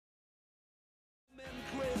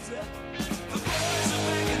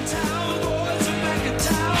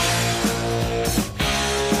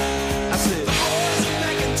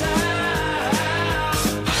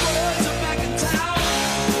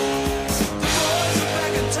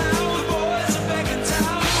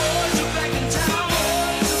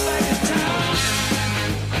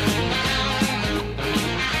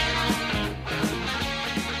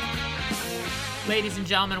Ladies and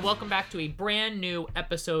gentlemen, welcome back to a brand new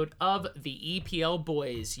episode of the EPL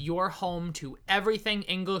Boys, your home to everything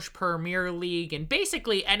English Premier League and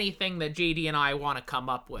basically anything that JD and I want to come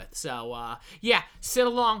up with. So, sit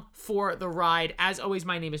along for the ride. As always,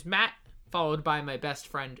 my name is Matt, followed by my best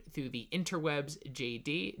friend through the interwebs,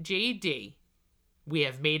 JD. JD, we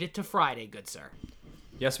have made it to Friday, good sir.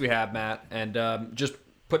 Yes, we have, Matt. And just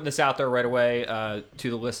putting this out there right away to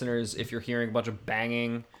the listeners, if you're hearing a bunch of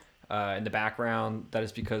banging in the background, that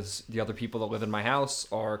is because the other people that live in my house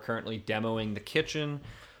are currently demoing the kitchen.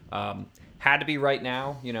 Had to be right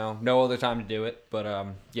now, no other time to do it.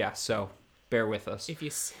 But so bear with us. If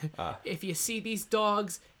you see these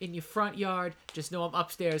dogs in your front yard, just know I'm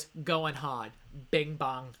upstairs going hard. Bing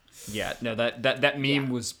bong. Yeah, no, that meme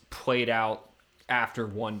was played out after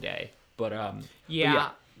one day. But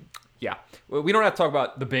yeah. Well, we don't have to talk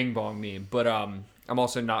about the Bing Bong meme, but I'm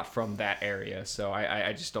also not from that area, so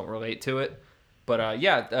I just don't relate to it. But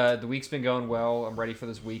the week's been going well. I'm ready for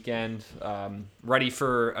this weekend. Ready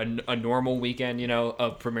for a normal weekend,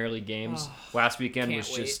 of Premier League games. Last weekend was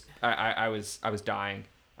just I was dying.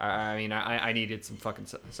 I needed some fucking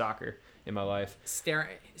soccer in my life.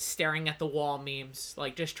 Staring at the wall memes,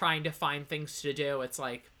 like just trying to find things to do. It's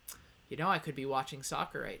like, I could be watching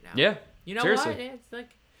soccer right now. Yeah, seriously. What? It's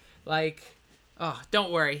like. Oh,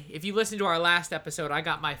 don't worry. If you listen to our last episode, I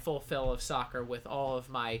got my full fill of soccer with all of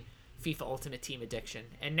my FIFA Ultimate Team addiction.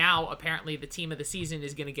 And now, apparently, the team of the season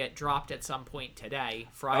is going to get dropped at some point today,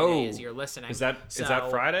 Friday, as you're listening. Is that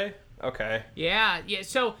Friday? Okay. Yeah.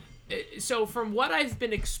 So from what I've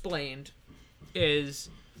been explained is...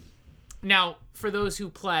 Now, for those who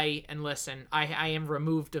play and listen, I am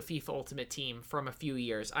removed of FIFA Ultimate Team from a few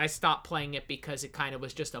years. I stopped playing it because it kind of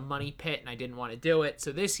was just a money pit and I didn't want to do it.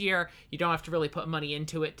 So this year, you don't have to really put money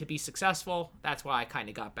into it to be successful. That's why I kind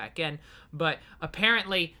of got back in. But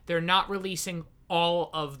apparently, they're not releasing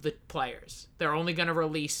all of the players. They're only going to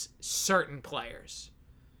release certain players.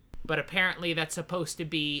 But apparently, that's supposed to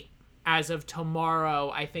be as of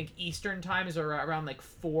tomorrow. I think Eastern time is around like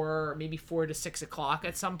 4 to 6 o'clock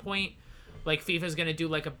at some point. Like, FIFA's going to do,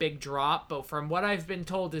 like, a big drop. But from what I've been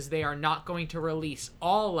told is they are not going to release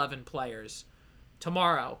all 11 players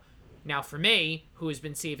tomorrow. Now, for me, who has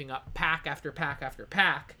been saving up pack after pack after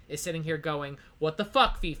pack, is sitting here going, what the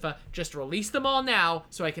fuck, FIFA? Just release them all now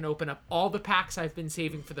so I can open up all the packs I've been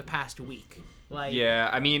saving for the past week. Yeah,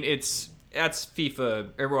 that's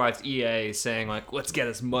FIFA, or it's EA saying, like, let's get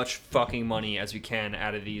as much fucking money as we can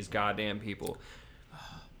out of these goddamn people.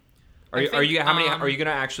 Are you gonna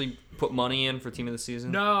actually put money in for team of the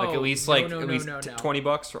season? No. Like at least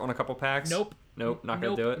 $20 on a couple packs? Nope. Not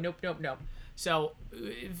gonna do it? Nope. So,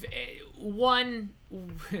 one,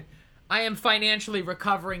 I am financially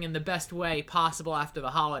recovering in the best way possible after the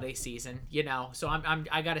holiday season, so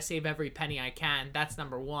I gotta save every penny I can. That's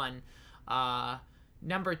number one.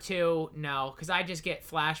 Number two, no, because I just get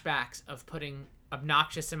flashbacks of putting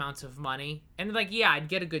obnoxious amounts of money. And I'd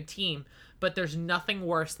get a good team, but there's nothing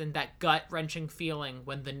worse than that gut-wrenching feeling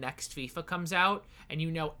when the next FIFA comes out and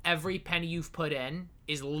every penny you've put in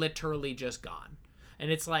is literally just gone.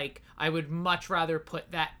 And it's like, I would much rather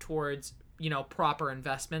put that towards, proper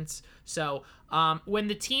investments. So when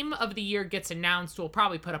the team of the year gets announced, we'll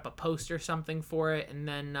probably put up a post or something for it. And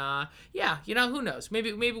then, who knows?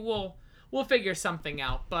 Maybe we'll figure something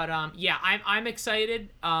out. But I'm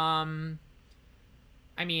excited.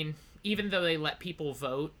 Even though they let people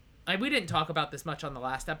vote, we didn't talk about this much on the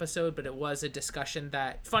last episode, but it was a discussion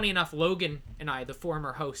that, funny enough, Logan and I, the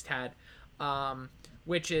former host, had,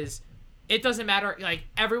 which is, it doesn't matter. Like,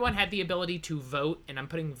 everyone had the ability to vote, and I'm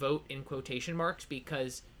putting vote in quotation marks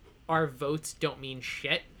because our votes don't mean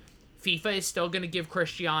shit. FIFA is still going to give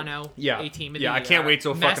Cristiano a team of the year. I can't wait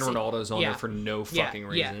till fucking Ronaldo's on there for no fucking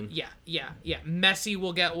reason. Yeah. Messi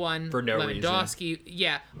will get one. For no reason.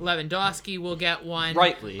 Lewandowski will get one.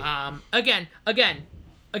 Rightly.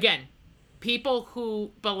 Again, people who,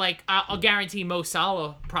 but I'll guarantee Mo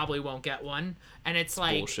Salah probably won't get one. And it's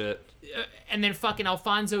like... bullshit. And then fucking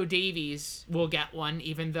Alphonso Davies will get one,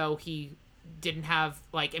 even though he didn't have,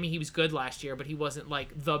 he was good last year, but he wasn't,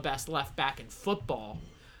 the best left back in football.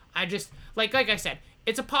 I just, like I said,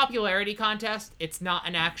 it's a popularity contest. It's not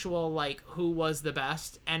an actual, like, who was the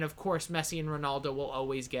best. And, of course, Messi and Ronaldo will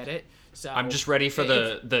always get it. So I'm just ready for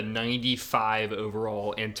the 95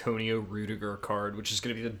 overall Antonio Rudiger card, which is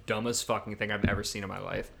going to be the dumbest fucking thing I've ever seen in my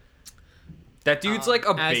life. That dude's like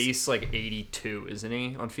a base, like, 82, isn't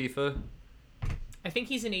he, on FIFA? I think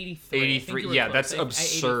he's an 83. 83, yeah, that's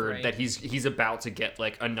absurd that he's about to get,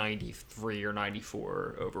 like, a 93 or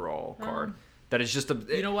 94 overall card. That is just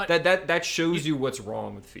you know what? That shows you what's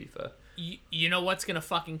wrong with FIFA. You know what's gonna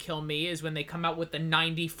fucking kill me is when they come out with the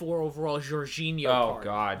 94 overall Jorginho card. Oh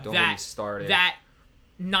God, don't get me started. That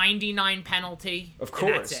 99 penalty. Of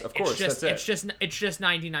course, that's it. It's just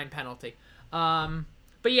 99 penalty.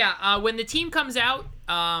 But yeah, when the team comes out,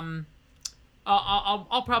 I'll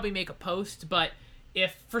probably make a post. But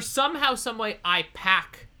if for somehow, some way I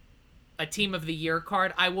pack a Team of the Year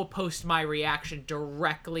card, I will post my reaction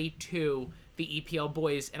directly to the EPL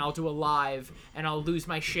boys, and I'll do a live, and I'll lose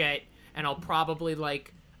my shit, and I'll probably,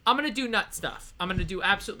 like, I'm gonna do nut stuff. I'm gonna do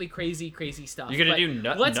absolutely crazy stuff. You're gonna do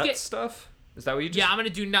nut stuff? Is that what you just... Yeah, I'm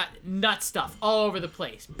gonna do nut stuff all over the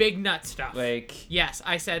place. Big nut stuff. Like... Yes,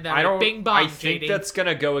 I said that. Bing bong, I think that's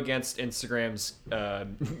gonna go against Instagram's,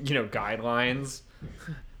 guidelines.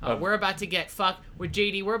 We're about to get fucked with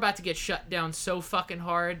JD. We're about to get shut down so fucking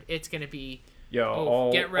hard. It's gonna be...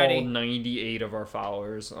 get ready. All 98 of our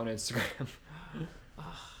followers on Instagram.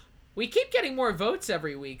 We keep getting more votes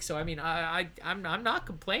every week, so I mean, I'm not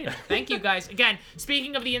complaining. Thank you guys again.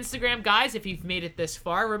 Speaking of the Instagram, guys, if you've made it this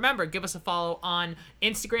far, remember, give us a follow on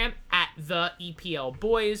Instagram at the EPL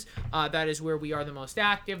Boys. That is where we are the most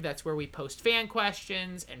active. That's where we post fan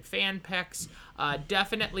questions and fan picks.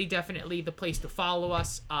 Definitely the place to follow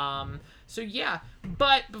us. So yeah,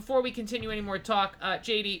 but before we continue any more talk,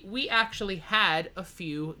 JD, we actually had a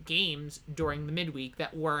few games during the midweek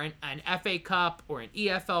that weren't an FA Cup or an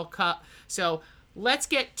EFL Cup. So let's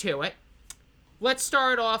get to it. Let's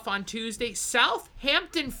start off on Tuesday.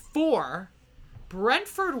 Southampton 4,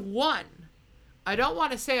 Brentford 1. I don't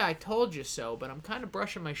want to say I told you so, but I'm kind of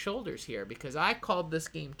brushing my shoulders here because I called this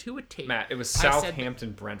game to a tape. Matt, it was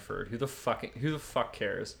Southampton Brentford. Who the fuck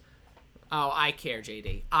cares? Oh, I care,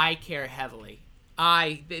 JD. I care heavily.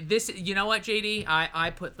 You know what, JD?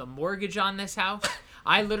 I put the mortgage on this house.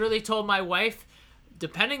 I literally told my wife,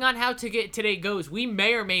 depending on how today goes, we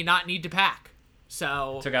may or may not need to pack.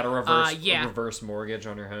 So took out a reverse mortgage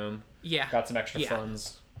on your home. Yeah. Got some extra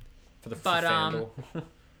funds for the FanDuel.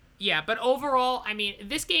 Yeah, but overall, I mean,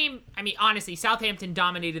 this game, honestly, Southampton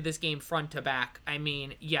dominated this game front to back. I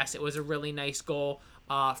mean, yes, it was a really nice goal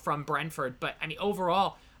from Brentford, but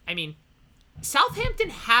overall, Southampton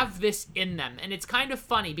have this in them, and it's kind of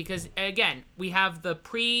funny because, again, we have the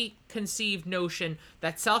preconceived notion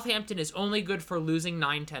that Southampton is only good for losing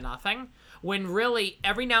 9-0, when really,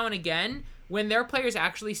 every now and again, when their players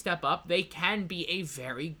actually step up, they can be a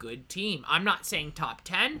very good team. I'm not saying top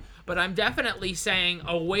 10, but I'm definitely saying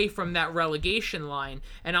away from that relegation line.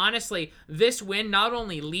 And honestly, this win not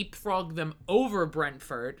only leapfrogged them over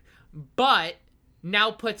Brentford, but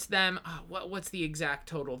now puts them, what's the exact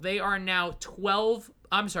total? They are now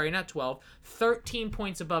 13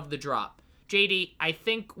 points above the drop. JD, I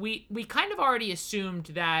think we kind of already assumed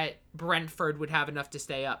that Brentford would have enough to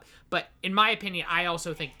stay up. But in my opinion, I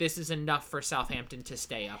also think this is enough for Southampton to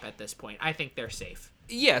stay up at this point. I think they're safe.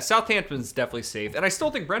 Yeah, Southampton's definitely safe. And I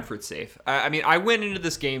still think Brentford's safe. I went into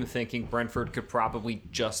this game thinking Brentford could probably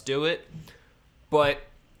just do it. But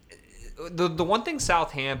the one thing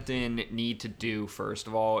Southampton need to do, first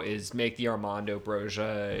of all, is make the Armando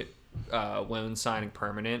Broja loan signing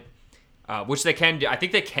permanent. Which they can do. I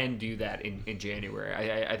think they can do that in January.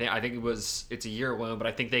 I think it's a year loan, but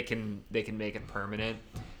I think they can make it permanent.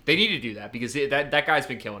 They need to do that because that guy's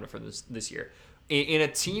been killing it for this year. In a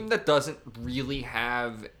team that doesn't really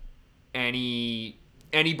have anybody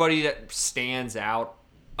that stands out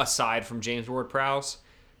aside from James Ward-Prowse,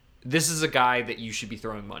 this is a guy that you should be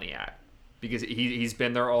throwing money at because he's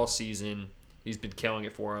been there all season. He's been killing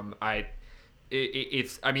it for him.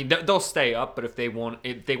 They'll stay up, but if they want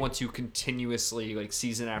to continuously, like,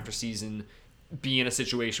 season after season, be in a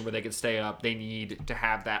situation where they can stay up, they need to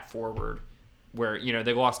have that forward where,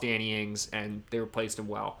 they lost Danny Ings and they replaced him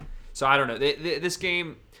well. So I don't know. This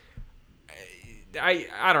game,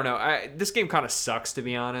 I don't know. This game kind of sucks, to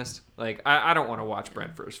be honest. Like, I don't want to watch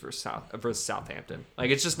Brentford versus Southampton.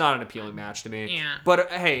 Like, it's just not an appealing match to me. Yeah. But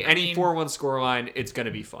hey, any 4-1 scoreline, it's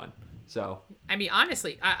gonna be fun. So.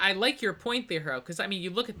 Honestly, I like your point there, Hero, because,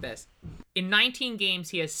 you look at this. In 19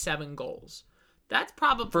 games, he has 7 goals. That's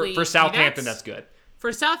probably... For Southampton, that's good.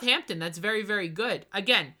 For Southampton, that's very, very good.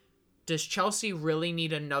 Again, does Chelsea really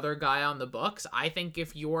need another guy on the books? I think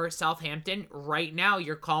if you're Southampton right now,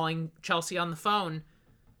 you're calling Chelsea on the phone.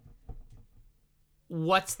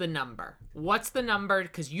 What's the number?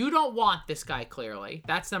 Because you don't want this guy, clearly.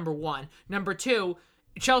 That's number one. Number two,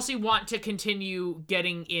 Chelsea want to continue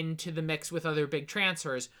getting into the mix with other big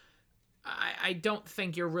transfers. I don't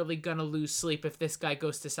think you're really going to lose sleep if this guy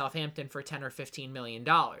goes to Southampton for $10 or $15 million.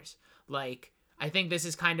 Like, I think this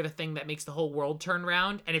is kind of a thing that makes the whole world turn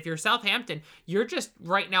around. And if you're Southampton, you're just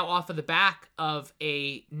right now off of the back of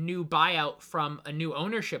a new buyout from a new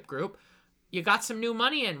ownership group. You got some new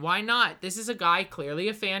money in. Why not? This is a guy, clearly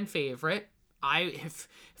a fan favorite. If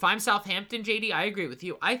I'm Southampton, JD, I agree with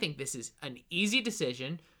you. I think this is an easy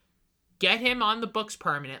decision. Get him on the books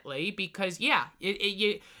permanently because, yeah,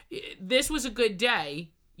 this was a good day.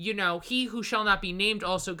 You know, he who shall not be named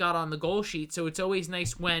also got on the goal sheet, so it's always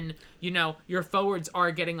nice when, you know, your forwards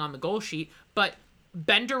are getting on the goal sheet. But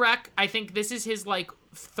Benderek, I think this is his, like,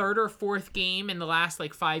 third or fourth game in the last,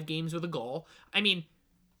 like, 5 games with a goal. I mean,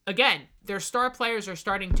 again, their star players are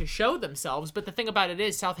starting to show themselves, but the thing about it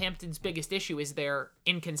is Southampton's biggest issue is their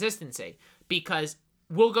inconsistency, because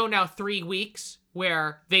we'll go now 3 weeks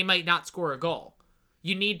where they might not score a goal.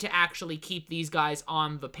 You need to actually keep these guys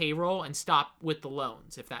on the payroll and stop with the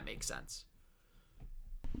loans, if that makes sense.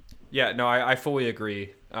 Yeah, no, I fully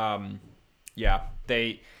agree. Yeah,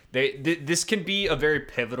 this can be a very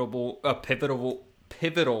pivotal. God,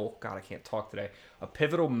 I can't talk today. A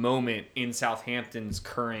pivotal moment in Southampton's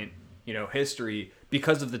current, you know, history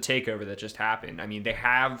because of the takeover that just happened. I mean, they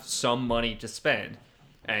have some money to spend,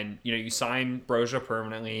 and you know, you sign Broja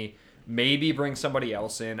permanently, maybe bring somebody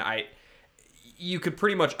else in. You could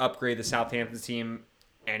pretty much upgrade the Southampton team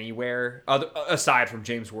anywhere, aside from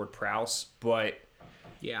James Ward-Prowse, but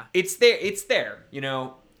yeah, it's there. You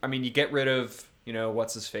know, I mean, you get rid of, you know,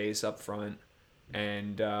 what's his face up front,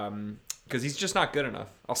 and because he's just not good enough.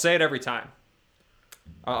 I'll say it every time.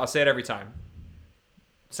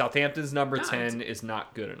 Southampton's number 10 is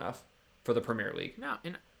not good enough for the Premier League. No,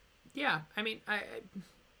 and yeah, I mean,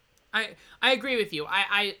 I agree with you.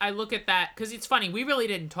 I look at that because it's funny. We really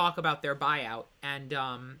didn't talk about their buyout, and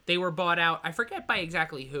they were bought out. I forget by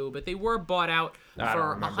exactly who, but they were bought out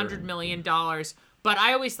for $100 million. But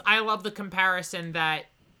I love the comparison that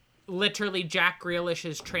literally Jack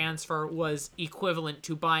Grealish's transfer was equivalent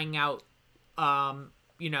to buying out,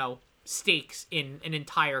 you know, stakes in an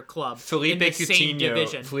entire club. Felipe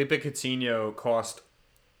Coutinho cost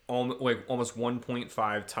almost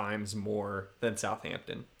 1.5 times more than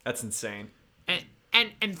Southampton. That's insane.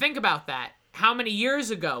 And think about that. How many years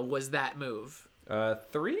ago was that move?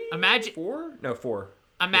 3? Imagine 4? No, 4.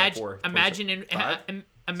 Imagine I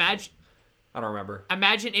don't remember.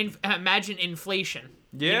 Imagine inflation.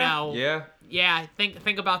 Yeah. You know, yeah. Yeah,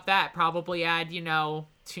 think about that. Probably add, you know,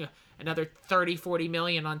 another 30-40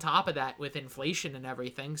 million on top of that with inflation and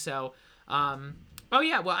everything. So, oh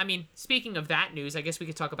yeah, well, I mean, speaking of that news, I guess we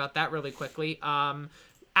could talk about that really quickly.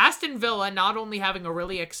 Aston Villa not only having a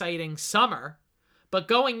really exciting summer, but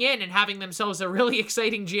going in and having themselves a really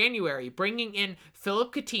exciting January, bringing in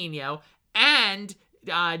Philip Coutinho and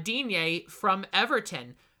Digne from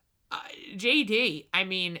Everton. JD, I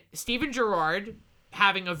mean, Steven Gerrard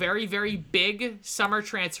having a very, very big summer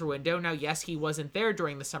transfer window. Now, yes, he wasn't there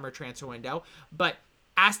during the summer transfer window, but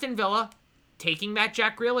Aston Villa taking that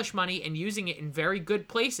Jack Grealish money and using it in very good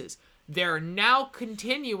places. They're now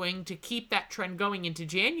continuing to keep that trend going into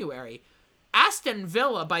January. Aston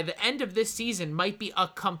Villa, by the end of this season, might be a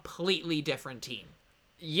completely different team.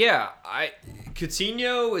 Yeah,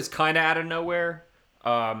 Coutinho is kind of out of nowhere.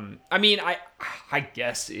 I mean, I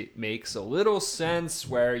guess it makes a little sense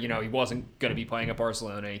where, you know, he wasn't going to be playing at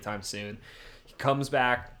Barcelona anytime soon. He comes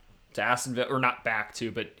back to Aston Villa, or not back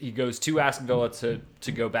to, but he goes to Aston Villa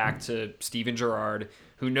to go back to Steven Gerrard,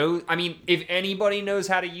 who knows, I mean, if anybody knows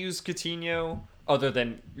how to use Coutinho other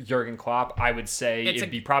than Jurgen Klopp, I would say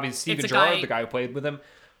it'd be probably Steven Gerrard, the guy who played with him.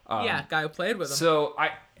 Guy who played with him. So,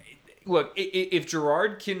 look, if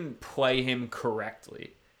Gerrard can play him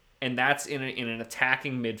correctly, and that's in an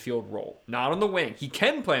attacking midfield role, not on the wing. He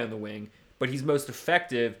can play on the wing, but he's most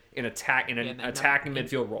effective in an attacking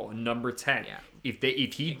midfield role, in number 10. Yeah.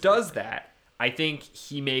 If he does that, I think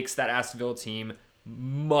he makes that Aston Villa team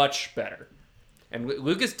much better. And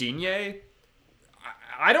Lucas Digne,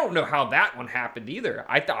 I don't know how that one happened either.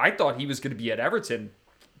 I thought he was going to be at Everton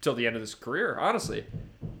till the end of his career, honestly.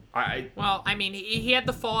 Well, I mean, he had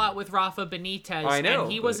the fallout with Rafa Benitez, I know,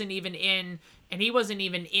 and he wasn't even in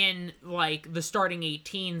like the starting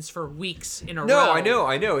 18s for weeks in a row. No,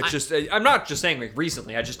 I know. It's just I'm not just saying like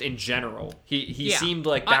recently. I just in general, he seemed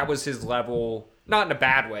like that was his level not in a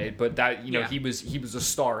bad way, but that he was a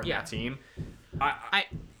star in that team.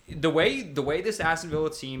 The way this Aston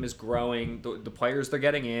Villa team is growing, the players they're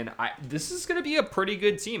getting in, this is going to be a pretty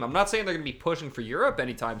good team. I'm not saying they're going to be pushing for Europe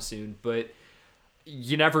anytime soon, but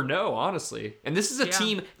you never know, honestly. And this is a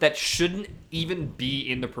team that shouldn't even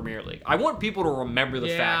be in the Premier League. I want people to remember the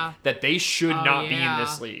fact that they should not be in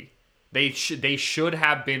this league. They should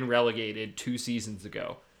have been relegated 2 seasons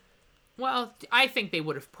ago. Well, I think they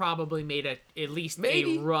would have probably made at least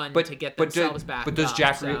a run to get themselves back. But does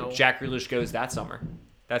Jack Grealish goes that summer?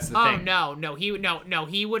 That's the thing. No,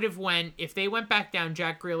 he would have went if they went back down.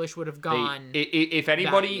 Jack Grealish would have gone. If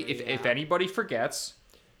anybody forgets,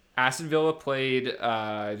 Aston Villa played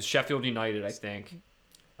Sheffield United, I think,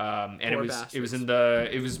 and Poor it bastards.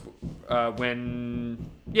 was when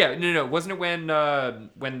wasn't it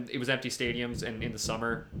when it was empty stadiums and in the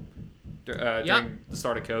summer during the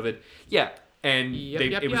start of COVID, and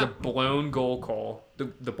it was a blown goal call.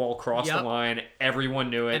 The ball crossed the line. Everyone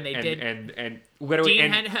knew it, and they did. And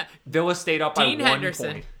literally, Villa stayed up by Dean 1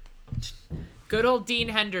 Henderson. point. Good old Dean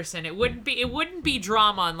Henderson. It wouldn't be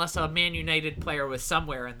drama unless a Man United player was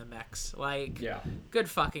somewhere in the mix. Good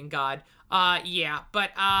fucking God.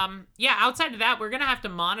 But outside of that, we're gonna have to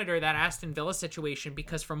monitor that Aston Villa situation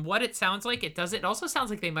because from what it sounds like, it also sounds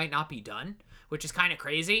like they might not be done, which is kind of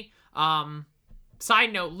crazy.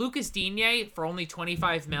 Side note, Lucas Digne for only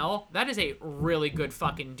 25 mil, that is a really good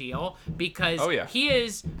fucking deal because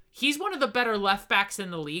he's one of the better left backs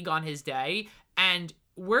in the league on his day, and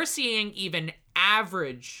we're seeing even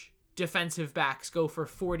average defensive backs go for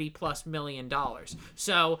 $40+ million.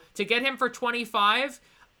 So to get him for 25,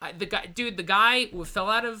 the guy fell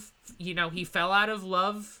out of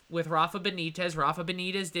love with Rafa Benitez. Rafa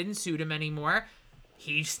Benitez didn't suit him anymore.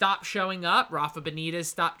 He stopped showing up. Rafa Benitez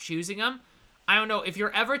stopped choosing him. I don't know. If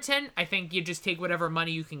you're Everton, I think you just take whatever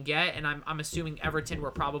money you can get, and I'm assuming Everton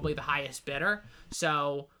were probably the highest bidder.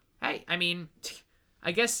 So, hey,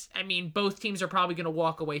 both teams are probably going to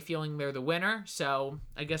walk away feeling they're the winner. So,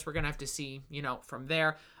 I guess we're going to have to see, from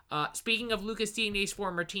there. Speaking of Lucas Digne's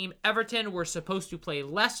former team, Everton were supposed to play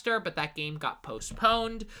Leicester, but that game got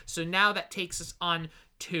postponed. So now that takes us on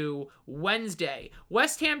to Wednesday.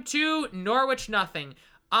 West Ham 2, Norwich nothing.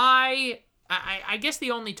 I guess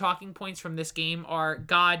the only talking points from this game are,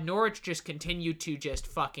 Norwich just continue to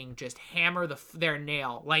just hammer their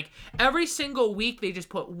nail. Like, every single week, they just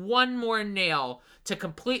put one more nail to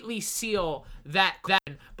completely seal that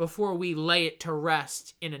before we lay it to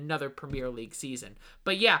rest in another Premier League season.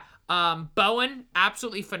 But Bowen,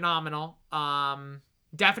 absolutely phenomenal.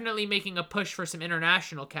 Definitely making a push for some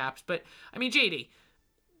international caps. But, JD,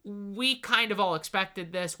 we kind of all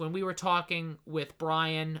expected this when we were talking with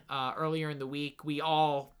Brian earlier in the week. We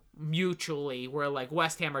all mutually were like,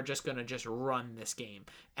 West Ham are just going to just run this game.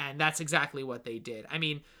 And that's exactly what they did.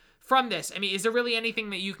 From this, is there really anything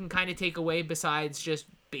that you can kind of take away besides just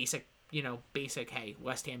basic, hey,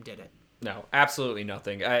 West Ham did it? No, absolutely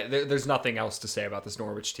nothing. There's nothing else to say about this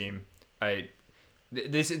Norwich team.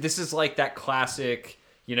 This is like that classic,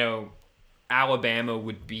 Alabama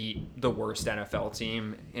would beat the worst NFL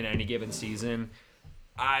team in any given season.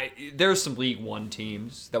 There's some League One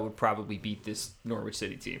teams that would probably beat this Norwich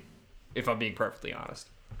City team, if I'm being perfectly honest.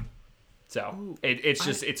 So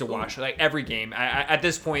it's a wash. Like every game at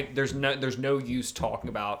this point, there's no use talking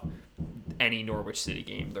about any Norwich City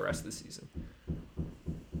game the rest of the season.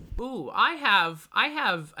 Ooh, I have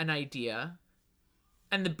an idea,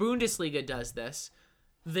 and the Bundesliga does this.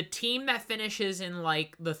 The team that finishes in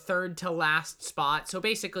like the third to last spot, so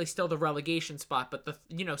basically still the relegation spot, but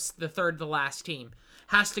the third to last team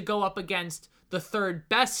has to go up against the third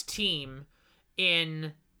best team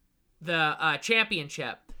in the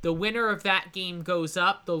championship. The winner of that game goes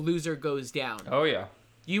up, the loser goes down. Oh yeah.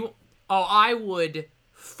 I would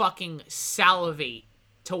fucking salivate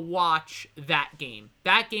to watch that game.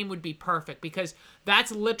 That game would be perfect because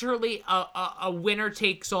that's literally a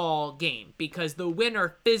winner-takes-all game because the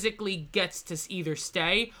winner physically gets to either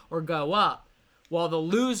stay or go up while the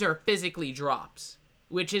loser physically drops,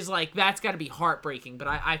 which is like, that's got to be heartbreaking, but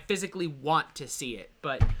I physically want to see it.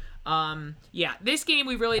 But this game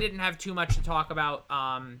we really didn't have too much to talk about.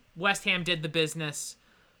 West Ham did the business.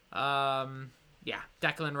 Declan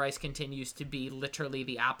Rice continues to be literally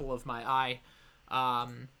the apple of my eye.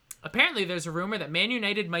 Apparently there's a rumor that Man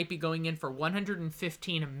United might be going in for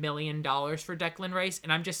 $115 million for Declan Rice,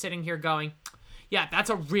 and I'm just sitting here going, yeah, that's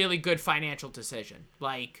a really good financial decision.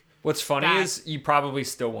 Like, what's funny is you probably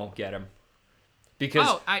still won't get him.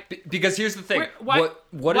 Because here's the thing. Why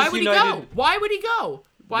would he go? Why would he go?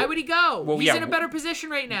 Why would he go? Well, he's in a better position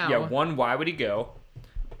right now. Yeah, one, why would he go?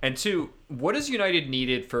 And two, what has United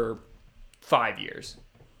needed for 5 years?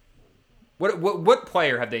 What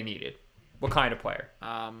player have they needed? What kind of player?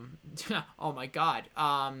 Oh my God.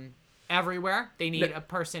 Everywhere they need a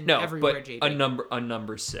person. Everywhere. But JD. a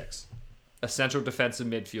number 6, a central defensive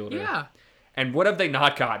midfielder. Yeah. And what have they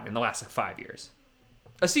not gotten in the last 5 years?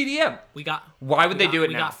 A CDM. Why would they do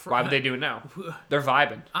it now? Why would they do it now? They're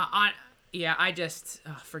vibing. I just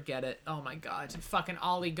forget it. Oh my God, fucking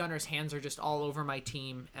Ole Gunnar's hands are just all over my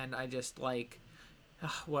team, and I just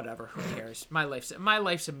whatever. Who cares? My life's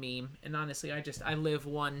a meme, and honestly, I live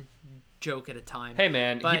one joke at a time. Hey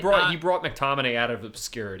man, he brought McTominay out of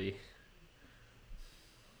obscurity.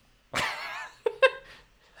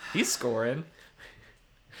 He's scoring.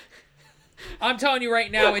 I'm telling you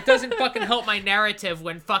right now, it doesn't fucking help my narrative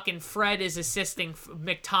when fucking Fred is assisting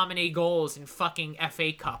McTominay goals in fucking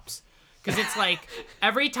FA Cups. Because it's like,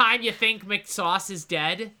 every time you think McSauce is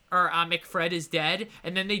dead, or McFred is dead,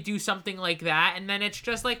 and then they do something like that, and then it's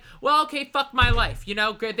just like, well, okay, fuck my life. You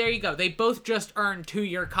know, good, there you go. They both just earned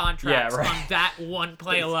 2-year contracts on that one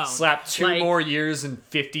play alone. Slap 2 more years and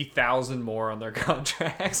 50,000 more on their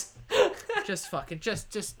contracts.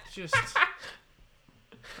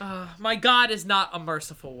 My God is not a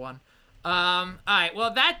merciful one. All right,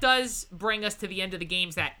 well, that does bring us to the end of the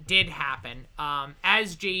games that did happen.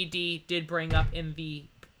 As JD did bring up in the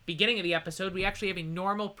beginning of the episode, we actually have a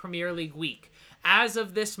normal Premier League week. As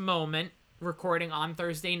of this moment, recording on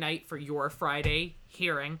Thursday night for your Friday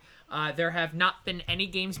hearing, there have not been any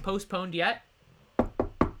games postponed yet.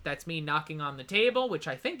 That's me knocking on the table, which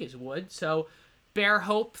I think is wood, so bear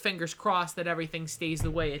hope, fingers crossed, that everything stays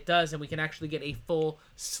the way it does and we can actually get a full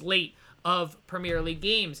slate of Premier League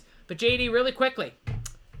games. But JD, really quickly,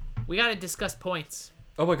 we got to discuss points.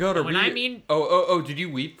 Oh my God! Did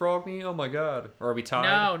you leapfrog me? Oh my God! Or are we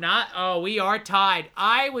tied? No, we are tied.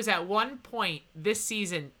 I was at one point this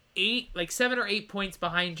season 7 or 8 points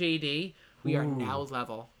behind JD. We are now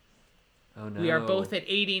level. Oh no! We are both at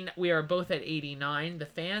 80. We are both at 89. The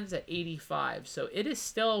fans at 85. So it is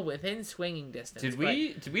still within swinging distance. Did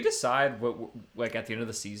we decide what, like, at the end of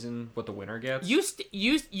the season what the winner gets?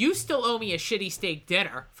 You still owe me a shitty steak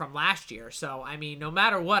dinner from last year. So I mean, no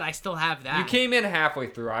matter what, I still have that. You came in halfway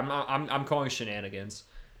through. I'm calling shenanigans.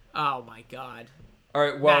 Oh my God! All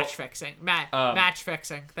right, well, match fixing. Match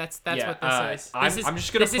fixing. That's what this is. I'm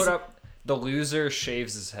just gonna put up the loser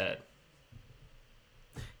shaves his head.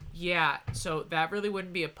 Yeah, so that really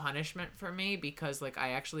wouldn't be a punishment for me because, like,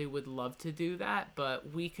 I actually would love to do that,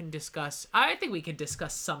 but we can discuss... I think we could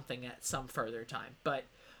discuss something at some further time, but,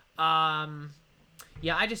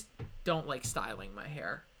 yeah, I just don't like styling my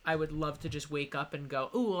hair. I would love to just wake up and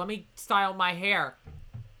go, ooh, let me style my hair.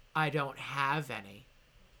 I don't have any.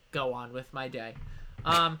 Go on with my day.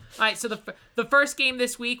 All right, so the first game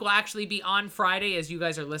this week will actually be on Friday as you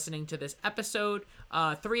guys are listening to this episode.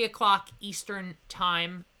 3 o'clock Eastern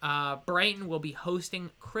time. Brighton will be hosting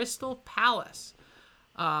Crystal Palace.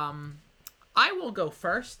 I will go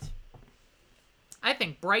first. I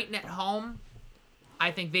think Brighton at home. I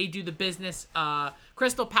think they do the business.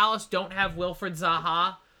 Crystal Palace don't have Wilfred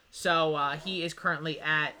Zaha, so he is currently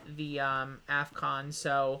at the AFCON,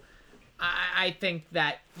 so... I think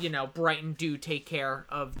that, Brighton do take care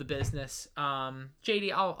of the business.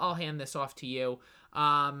 JD, I'll hand this off to you.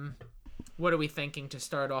 What are we thinking to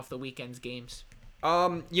start off the weekend's games?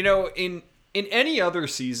 In any other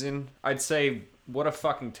season, I'd say what a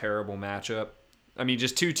fucking terrible matchup. I mean,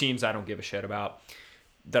 just 2 teams I don't give a shit about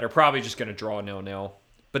that are probably just going to draw 0-0.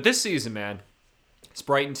 But this season, man, it's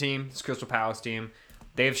Brighton team, it's Crystal Palace team.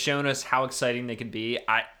 They've shown us how exciting they can be.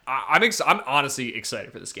 I'm honestly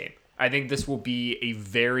excited for this game. I think this will be a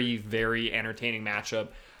very, very entertaining matchup.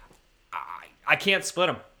 I can't split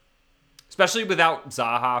them. Especially without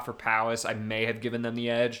Zaha for Palace, I may have given them the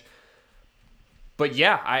edge. But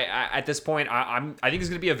yeah, I at this point, I think it's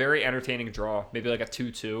going to be a very entertaining draw. Maybe like a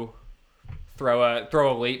 2-2. Throw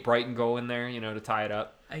a late Brighton goal in there, to tie it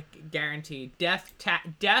up. I guarantee death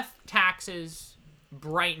taxes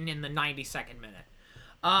Brighton in the 92nd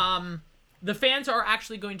minute. The fans are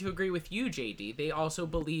actually going to agree with you, JD. They also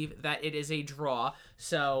believe that it is a draw.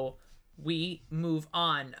 So we move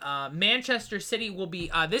on. Manchester City will be...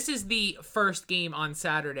 this is the first game on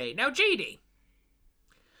Saturday. Now, JD,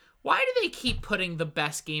 why do they keep putting the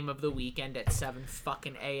best game of the weekend at 7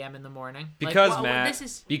 fucking a.m. in the morning? Because, Matt,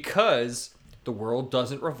 because the world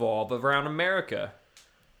doesn't revolve around America.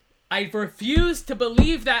 I refuse to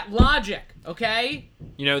believe that logic, okay?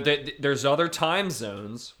 There's other time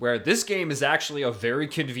zones where this game is actually a very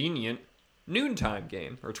convenient noontime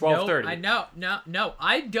game, or 12:30. No.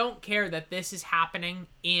 I don't care that this is happening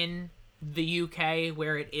in the UK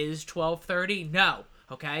where it is 12:30. No,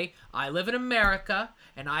 okay? I live in America,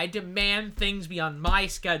 and I demand things be on my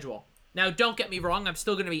schedule. Now, don't get me wrong. I'm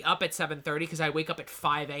still going to be up at 7:30 because I wake up at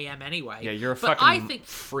 5 a.m. anyway. Yeah, you're a fucking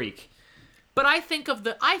freak. But I think of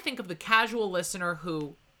the casual listener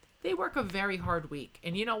who they work a very hard week,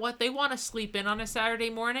 and you know what? They want to sleep in on a Saturday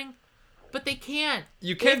morning, but they can't. They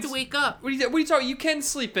have to wake up. What are you talking? You can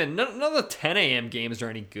sleep in. None of the 10 a.m. games are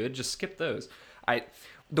any good. Just skip those.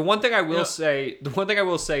 The one thing I will say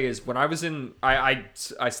is when I was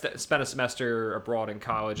I spent a semester abroad in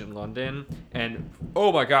college in London, and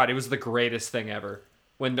oh my god, it was the greatest thing ever.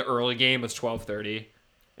 When the early game was 12:30,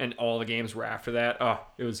 and all the games were after that. Oh,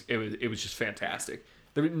 it was just fantastic.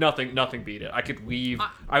 Nothing beat it. I could leave.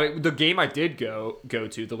 The game I did go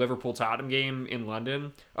to, the Liverpool Tottenham game in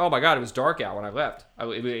London. Oh my god, it was dark out when I left.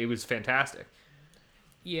 It was fantastic.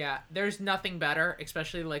 Yeah, there's nothing better,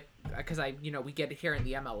 especially because we get it here in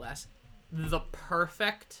the MLS. The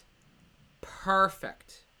perfect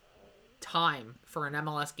time for an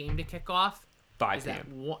MLS game to kick off 5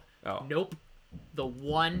 p.m. Nope. The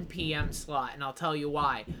 1 p.m. slot, and I'll tell you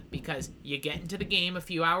why. Because you get into the game a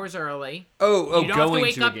few hours early. Going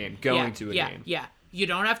to a game. Yeah. You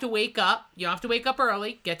don't have to wake up. You don't have to wake up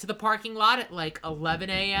early. Get to the parking lot at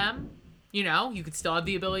 11 a.m. You could still have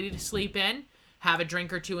the ability to sleep in. Have a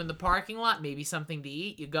drink or two in the parking lot, maybe something to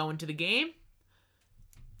eat. You go into the game.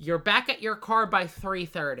 You're back at your car by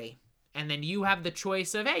 3:30. And then you have the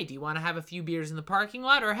choice of, hey, do you want to have a few beers in the parking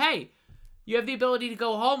lot? Or, hey, you have the ability to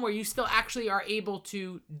go home where you still actually are able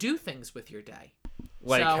to do things with your day.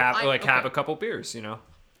 Have a couple beers,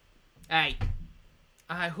 Hey,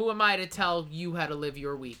 who am I to tell you how to live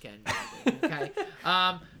your weekend? Okay?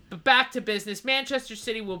 But back to business. Manchester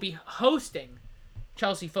City will be hosting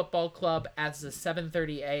Chelsea Football Club as the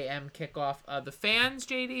 7:30 a.m. kickoff. The fans,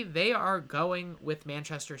 JD, they are going with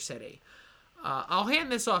Manchester City. I'll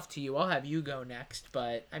hand this off to you. I'll have you go next.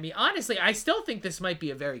 But, honestly, I still think this might be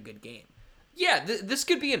a very good game. Yeah, this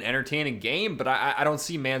could be an entertaining game, but I don't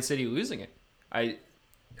see Man City losing it.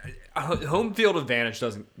 Home field advantage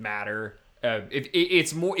doesn't matter.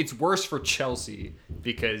 It's worse for Chelsea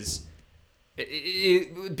because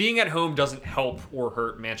being at home doesn't help or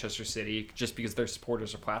hurt Manchester City just because their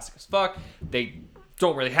supporters are plastic as fuck. They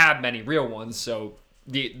don't really have many real ones, so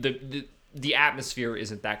the atmosphere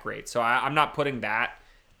isn't that great. So I'm not putting that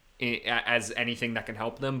as anything that can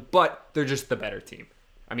help them, but they're just the better team.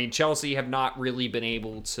 Chelsea have not really been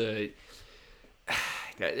able to.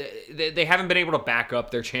 They haven't been able to back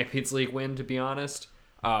up their Champions League win, to be honest.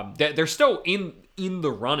 They're still in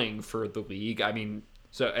the running for the league.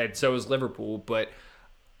 So is Liverpool, but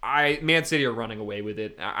Man City are running away with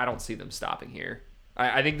it. I don't see them stopping here.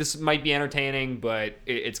 I think this might be entertaining, but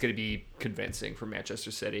it's going to be convincing for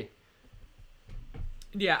Manchester City.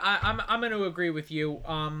 Yeah, I'm going to agree with you.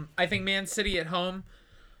 I think Man City at home,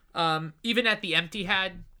 even at the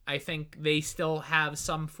Etihad, I think they still have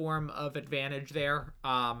some form of advantage there.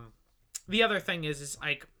 The other thing is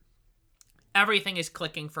everything is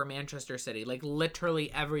clicking for Manchester City.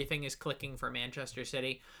 Literally everything is clicking for Manchester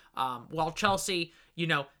City. While Chelsea,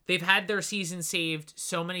 they've had their season saved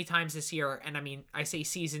so many times this year. And I say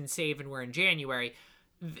season save and we're in January.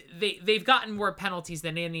 They've gotten more penalties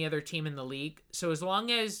than any other team in the league. So as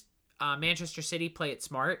long as Manchester City play it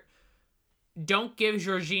smart, don't give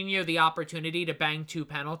Jorginho the opportunity to bang 2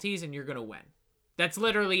 penalties and you're going to win. That's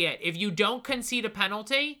literally it. If you don't concede a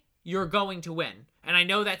penalty, you're going to win. And I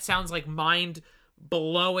know that sounds like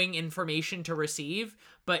mind-blowing information to receive,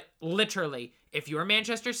 but literally, if you're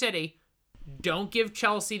Manchester City, don't give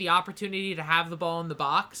Chelsea the opportunity to have the ball in the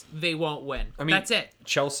box. They won't win. That's it.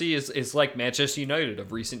 Chelsea is like Manchester United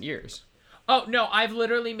of recent years. Oh, no, I've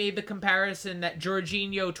literally made the comparison that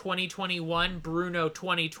Jorginho 2021, Bruno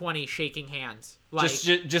 2020 shaking hands.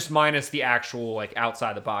 Just minus the actual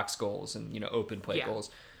outside the box goals and open play goals.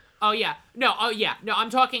 Oh yeah. No, I'm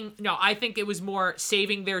talking I think it was more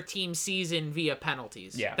saving their team season via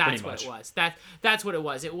penalties. Yeah, that's what it was. That's what it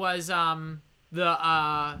was. It was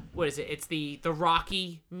what is it? It's the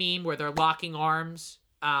Rocky meme where they're locking arms.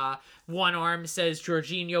 One arm says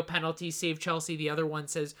Jorginho penalty save Chelsea, the other one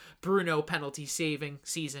says Bruno penalty saving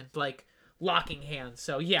season, locking hands.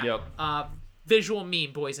 So yeah. Yep. Visual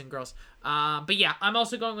meme, boys and girls. But yeah, I'm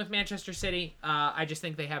also going with Manchester City. I just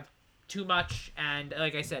think they have too much, and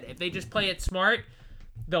like I said, if they just play it smart,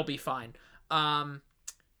 they'll be fine. The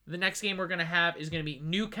next game we're going to have is going to be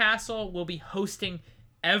Newcastle will be hosting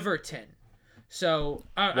Everton. So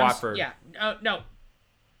Watford. No.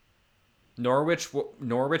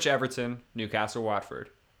 Norwich, Everton, Newcastle, Watford.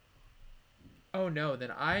 Oh no,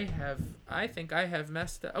 then I think I have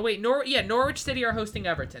messed up. Oh wait, Norwich City are hosting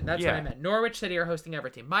Everton. That's what I meant. Norwich City are hosting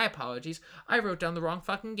Everton. My apologies. I wrote down the wrong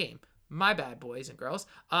fucking game. My bad, boys and girls.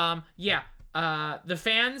 Yeah. The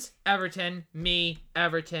fans, Everton. Me,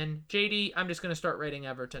 Everton. JD, I'm just gonna start rating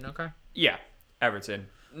Everton. Okay. Yeah, Everton.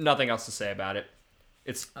 Nothing else to say about it.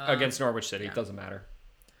 It's against Norwich City. Yeah. It doesn't matter.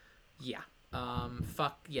 Yeah.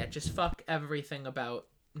 Just fuck everything about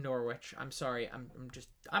Norwich. I'm sorry.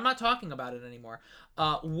 I'm not talking about it anymore.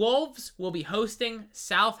 Wolves will be hosting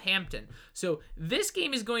Southampton. So this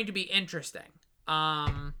game is going to be interesting.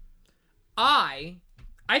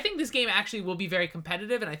 I think this game actually will be very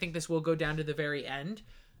competitive, and I think this will go down to the very end.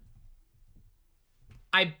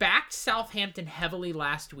 I backed Southampton heavily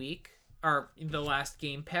last week, or the last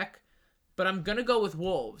game pick, but I'm going to go with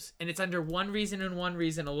Wolves, and it's under one reason and one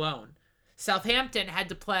reason alone. Southampton had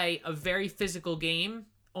to play a very physical game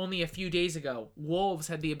only a few days ago. Wolves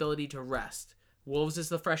had the ability to rest. Wolves is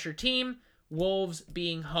the fresher team. Wolves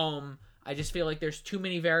being home, I just feel like there's too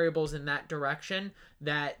many variables in that direction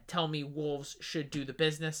that tell me Wolves should do the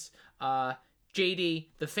business. JD,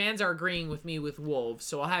 the fans are agreeing with me with Wolves,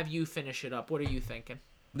 so I'll have you finish it up. What are you thinking?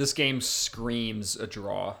 This game screams a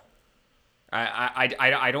draw.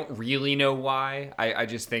 I don't really know why. I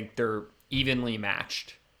just think they're evenly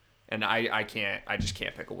matched. And I just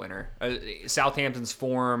can't pick a winner. Southampton's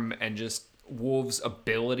form and just Wolves'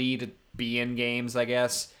 ability to be in games, I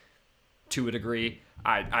guess, to a degree.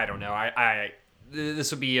 I don't know.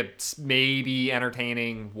 This would be a maybe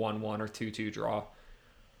entertaining 1-1 or 2-2 draw.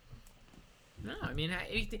 No, I mean,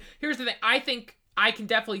 here's the thing. I think I can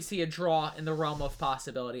definitely see a draw in the realm of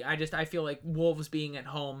possibility. I feel like Wolves being at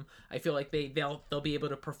home, I feel like they'll be able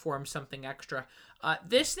to perform something extra.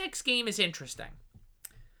 This next game is interesting.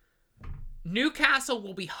 Newcastle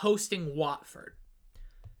will be hosting Watford.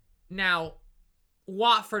 Now,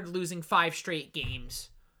 Watford losing 5 straight games.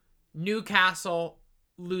 Newcastle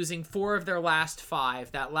losing 4 of their last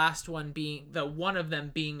 5. That last one being one of them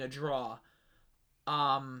being a draw.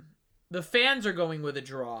 The fans are going with a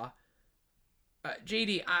draw.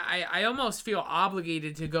 JD, I almost feel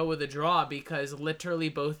obligated to go with a draw because literally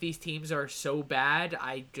both these teams are so bad.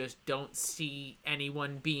 I just don't see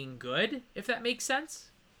anyone being good, if that makes sense.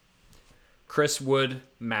 Chris Wood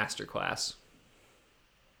masterclass.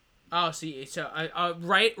 Oh, so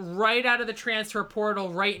right out of the transfer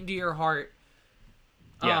portal, right into your heart.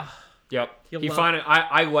 Yeah. Yep.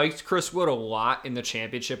 I liked Chris Wood a lot in the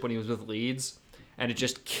championship when he was with Leeds, and it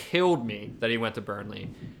just killed me that he went to Burnley.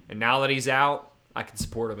 And now that he's out, I can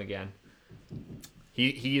support him again.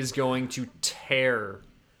 He is going to tear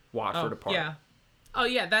Watford apart. Yeah. Oh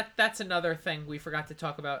yeah, that's another thing we forgot to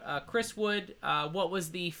talk about. Chris Wood, what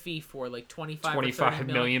was the fee for? Like 25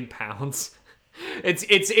 million pounds.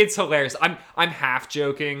 It's hilarious. I'm half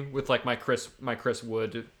joking with like my Chris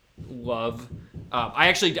Wood love.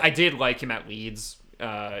 I did like him at Leeds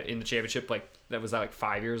in the championship. Like that was like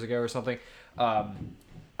 5 years ago or something.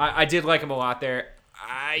 I did like him a lot there.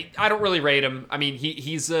 I don't really rate him. I mean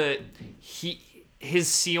his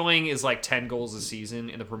ceiling is like 10 goals a season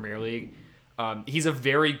in the Premier League. He's a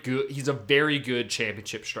very good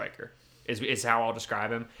championship striker is how I'll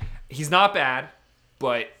describe him. He's not bad,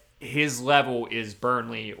 but his level is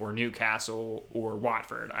Burnley or Newcastle or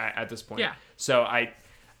Watford at this point. Yeah. So I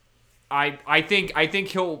think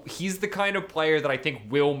he's the kind of player that I think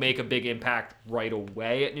will make a big impact right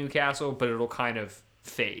away at Newcastle, but it'll kind of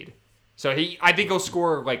fade. So I think he'll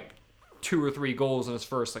score like 2 or 3 goals in his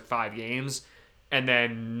first like 5 games, and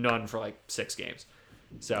then none for like 6 games.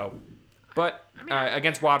 So. But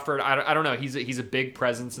against Watford, I don't know. He's a big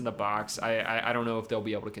presence in the box. I don't know if they'll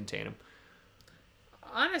be able to contain him.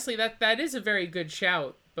 Honestly, that is a very good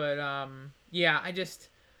shout. But yeah, I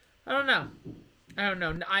don't know.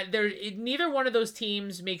 Neither one of those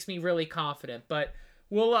teams makes me really confident. But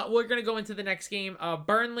we're gonna go into the next game.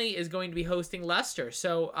 Burnley is going to be hosting Leicester.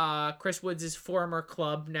 So Chris Woods' former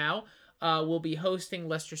club now will be hosting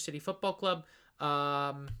Leicester City Football Club.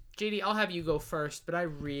 JD, I'll have you go first, but I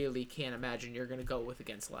really can't imagine you're going to go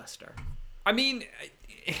against Leicester. I mean,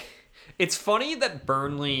 it's funny that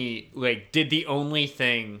Burnley did the only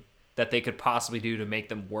thing that they could possibly do to make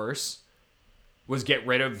them worse was get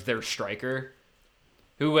rid of their striker.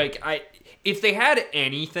 Who if they had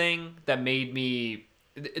anything that made me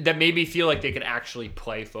feel like they could actually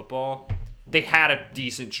play football, they had a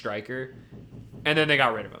decent striker. And then they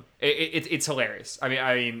got rid of him. It's hilarious.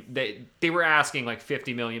 I mean, they were asking like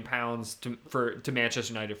 50 million pounds to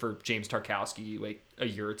Manchester United for James Tarkowski like a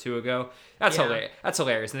year or 2 ago. That's hilarious. That's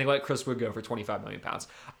hilarious. And they let Chris Wood go for 25 million pounds.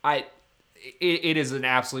 It is an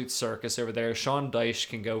absolute circus over there. Sean Dyche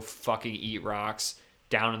can go fucking eat rocks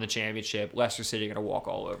down in the championship. Leicester City are gonna walk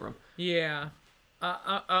all over him. Yeah,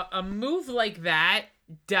 a move like that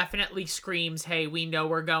definitely screams, hey, we know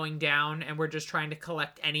we're going down and we're just trying to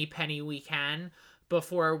collect any penny we can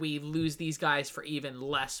before we lose these guys for even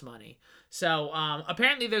less money. So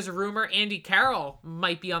apparently there's a rumor Andy Carroll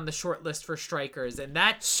might be on the short list for strikers, and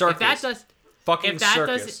that circus.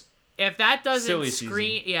 If that doesn't Silly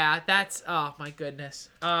scream, season. yeah, that's, oh my goodness.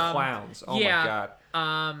 Clowns. Oh my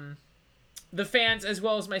God. The fans, as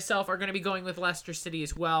well as myself, are going to be going with Leicester City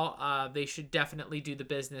as well. They should definitely do the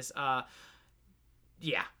business.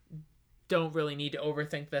 Yeah, don't really need to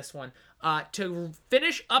overthink this one. To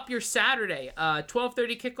finish up your Saturday,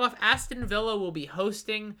 12:30 kickoff, Aston Villa will be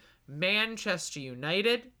hosting Manchester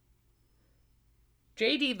United.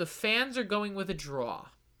 JD, the fans are going with a draw.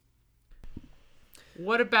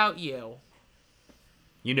 What about you?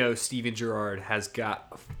 You know, Steven Gerrard has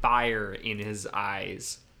got fire in his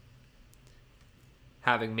eyes.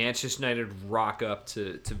 Having Manchester United rock up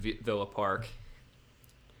to Villa Park.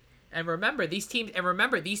 And remember, these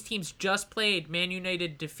teams just played Man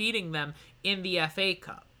United, defeating them in the FA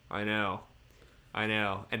Cup. I know.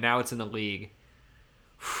 And now it's in the league.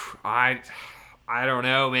 I don't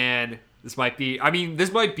know, man. This might be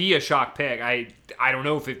a shock pick. I don't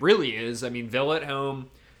know if it really is. I mean, Villa at home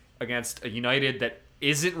against a United that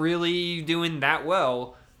isn't really doing that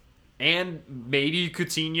well. And maybe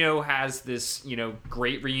Coutinho has this,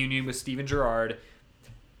 great reunion with Steven Gerrard.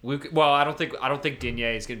 I don't think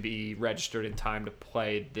Digne is going to be registered in time to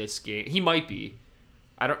play this game. He might be.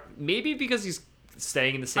 Maybe because he's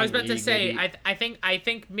staying in the same league. I was about to say,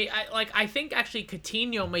 maybe. I think actually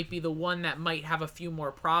Coutinho might be the one that might have a few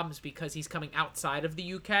more problems because he's coming outside of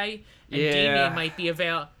the UK, and Digne might be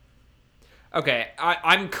available. Okay,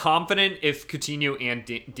 I'm confident if Coutinho and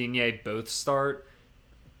Digne both start,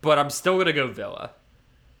 but I'm still gonna go Villa.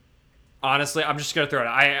 Honestly, I'm just gonna throw it.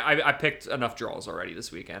 I picked enough draws already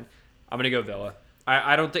this weekend. I'm gonna go Villa.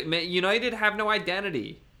 I don't think United have no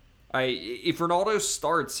identity. If Ronaldo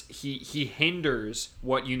starts, he hinders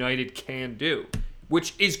what United can do,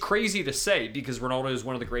 which is crazy to say because Ronaldo is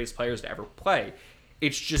one of the greatest players to ever play.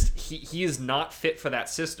 It's just he is not fit for that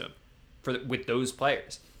system, with those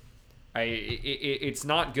players. It's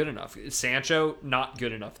not good enough. Sancho, not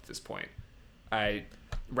good enough at this point.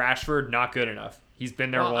 Rashford, not good enough. He's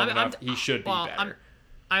been there long enough. He should be better.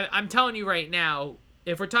 I'm telling you right now,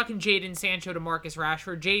 if we're talking Jadon Sancho to Marcus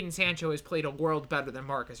Rashford, Jadon Sancho has played a world better than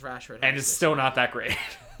Marcus Rashford. And it's still not that great.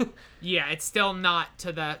 Yeah, it's still not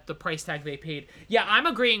to the price tag they paid. Yeah, I'm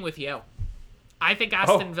agreeing with you. I think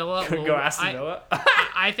Aston Villa will go Aston Villa.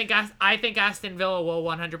 I think Aston Villa will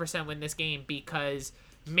 100% win this game because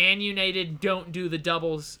Man United don't do the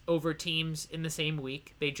doubles over teams in the same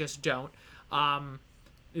week. They just don't.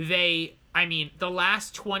 The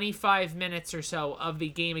last 25 minutes or so of the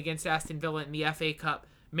game against Aston Villa in the FA Cup,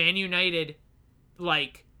 Man United,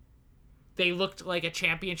 they looked like a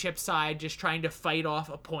championship side just trying to fight off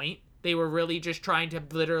a point. They were really just trying to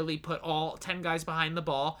literally put all 10 guys behind the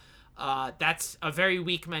ball. That's a very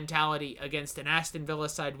weak mentality against an Aston Villa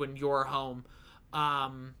side when you're home.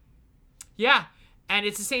 Yeah. And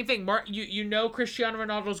it's the same thing. Cristiano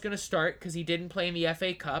Ronaldo's going to start because he didn't play in the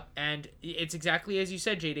FA Cup. And it's exactly as you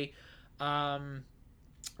said, JD.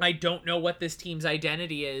 I don't know what this team's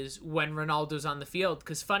identity is when Ronaldo's on the field.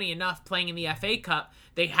 Because funny enough, playing in the FA Cup,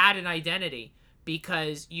 they had an identity.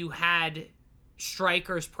 Because you had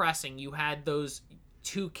strikers pressing. You had those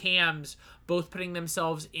two cams both putting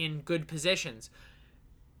themselves in good positions.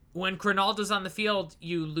 When Ronaldo's on the field,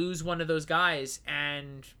 you lose one of those guys.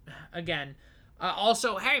 And again...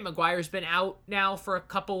 also, Harry Maguire's been out now for a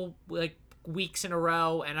couple weeks in a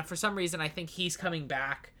row, and for some reason I think he's coming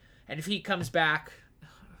back. And if he comes back,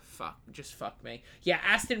 fuck me. Yeah,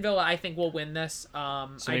 Aston Villa I think will win this. So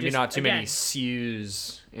maybe not too many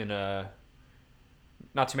C's in a...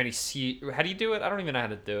 Not too many C... How do you do it? I don't even know how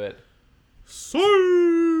to do it. C.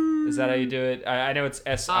 Is that how you do it? I know it's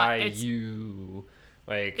S-I-U.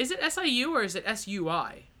 Is it S-I-U or is it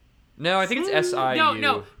S-U-I? No, I think it's S-I-U.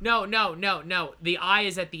 No. The I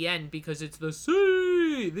is at the end because it's the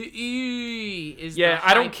C. The E is the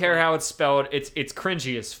I don't care how it's spelled. It's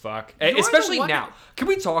cringy as fuck. Especially now. Can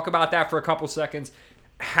we talk about that for a couple seconds?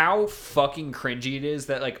 How fucking cringy it is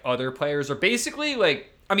that other players are basically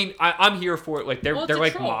I'm here for it. They're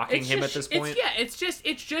mocking him at this point. It's just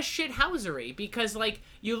shithousery because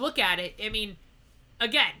you look at it. I mean,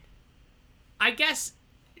 again, I guess.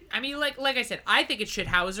 Like I said, I think it's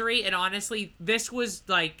shithousery, and honestly, this was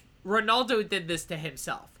Ronaldo did this to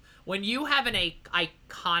himself. When you have an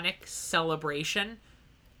iconic celebration,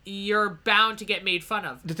 you're bound to get made fun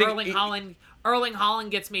of. Erling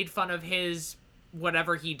Haaland gets made fun of his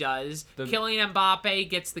whatever he does. Kylian Mbappe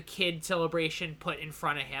gets the kid celebration put in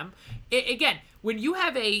front of him. Again, when you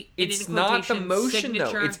have it's not the motion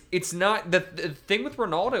signature, though. It's not the thing with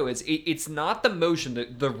Ronaldo is it's not the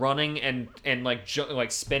motion, the running and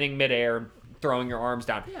like spinning midair, throwing your arms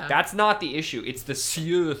down. Yeah. That's not the issue. It's the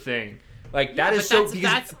Sieu thing. Like that is so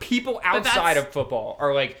because people outside of football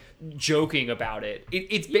are like joking about it.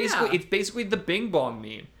 It's basically the Bing Bong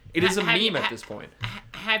meme. It is a meme at this point.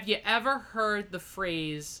 Have you ever heard the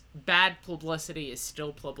phrase "bad publicity is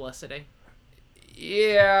still publicity"?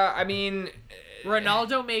 Yeah, I mean,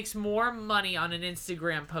 Ronaldo makes more money on an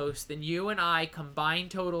Instagram post than you and I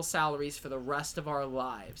combined total salaries for the rest of our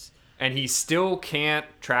lives. And he still can't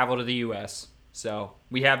travel to the U.S. So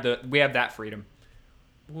we have that freedom.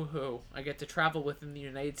 Woohoo! I get to travel within the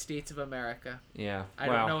United States of America. Yeah. I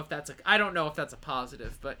don't know if that's a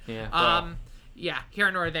positive, but yeah. Yeah, here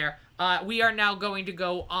nor there. We are now going to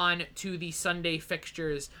go on to the Sunday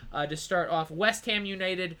fixtures. To start off, West Ham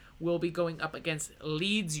United will be going up against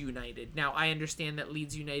Leeds United. Now, I understand that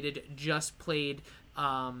Leeds United just played.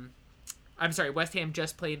 West Ham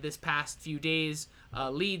just played this past few days.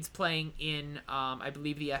 Leeds playing in, I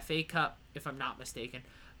believe, the FA Cup, if I'm not mistaken.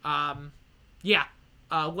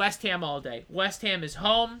 West Ham all day. West Ham is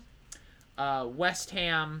home. West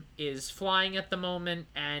Ham is flying at the moment,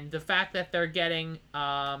 and the fact that they're getting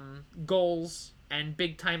goals and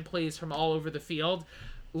big-time plays from all over the field,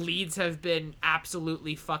 Leeds have been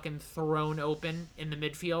absolutely fucking thrown open in the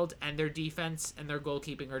midfield, and their defense and their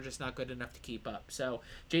goalkeeping are just not good enough to keep up. So,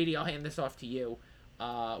 JD, I'll hand this off to you.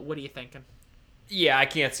 What are you thinking? Yeah, I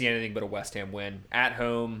can't see anything but a West Ham win. At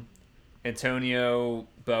home, Antonio,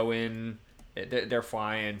 Bowen, they're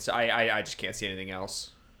flying. So I just can't see anything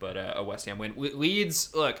else but a West Ham win.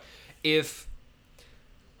 Leeds, look, if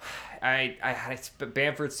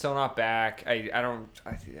Bamford's still not back. I don't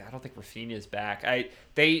think Rafinha's back.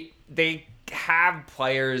 They have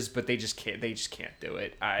players, but they just can't do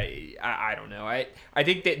it. I don't know. I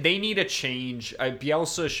think that they need a change.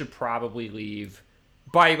 Bielsa should probably leave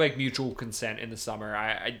by like mutual consent in the summer.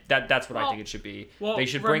 That's what I think it should be. Well, they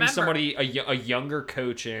should bring somebody a younger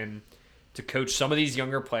coach in to coach some of these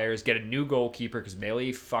younger players, get a new goalkeeper because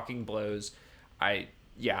Melee fucking blows. I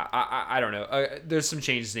don't know. There's some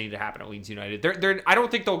changes that need to happen at Leeds United. I don't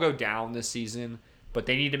think they'll go down this season, but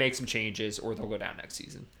they need to make some changes or they'll go down next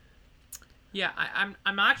season. Yeah,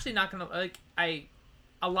 I'm actually not gonna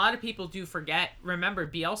a lot of people do forget. Remember,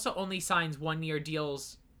 Bielsa only signs 1-year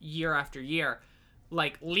deals year after year.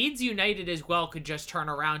 Like, Leeds United as well could just turn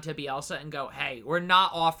around to Bielsa and go, hey, we're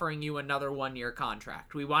not offering you another 1-year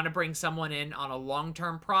contract. We want to bring someone in on a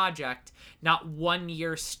long-term project, not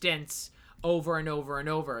 1-year stints over and over and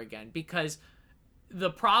over again. Because the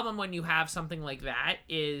problem when you have something like that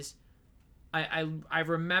is, I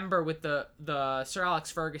remember with the Sir Alex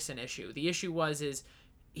Ferguson issue, the issue is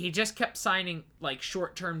he just kept signing like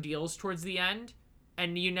short-term deals towards the end,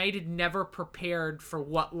 and United never prepared for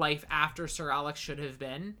what life after Sir Alex should have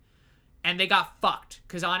been. And they got fucked.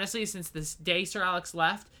 Because honestly, since this day Sir Alex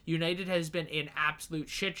left, United has been an absolute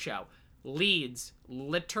shit show. Leeds,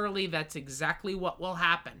 literally, that's exactly what will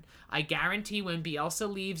happen. I guarantee when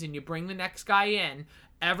Bielsa leaves and you bring the next guy in,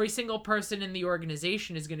 every single person in the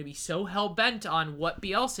organization is going to be so hell-bent on what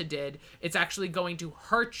Bielsa did, it's actually going to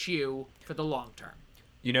hurt you for the long term.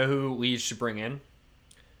 You know who Leeds should bring in?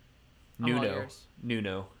 Nuno.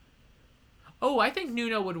 Oh, I think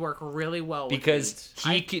Nuno would work really well with because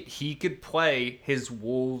he could play his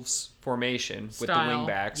Wolves formation with the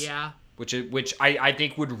wingbacks. Yeah. Which I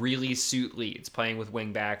think would really suit Leeds, playing with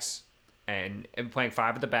wingbacks and playing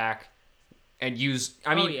 5 at the back and use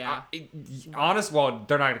they're not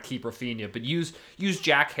going to keep Rafinha, but use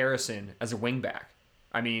Jack Harrison as a wingback.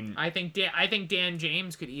 I mean, I think Dan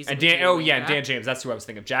James could easily. Dan James. That's who I was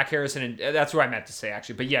thinking of. Jack Harrison, and that's who I meant to say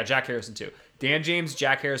actually. But yeah, Jack Harrison too. Dan James,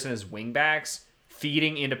 Jack Harrison as wingbacks,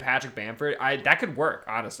 feeding into Patrick Bamford. That could work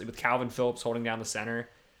honestly with Calvin Phillips holding down the center.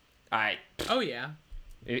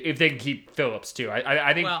 If they can keep Phillips too,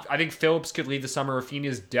 I think Phillips could leave the summer.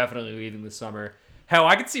 Rafinha's definitely leaving the summer. Hell,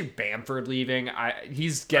 I could see Bamford leaving.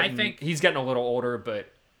 He's getting a little older,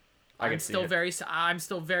 but. I'm still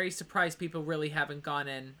very surprised people really haven't gone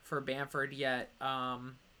in for Bamford yet,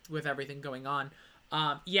 with everything going on.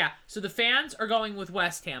 So the fans are going with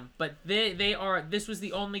West Ham, but this was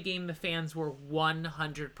the only game the fans were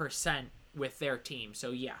 100% with their team. So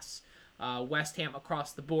yes, West Ham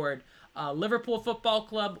across the board. Liverpool Football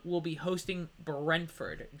Club will be hosting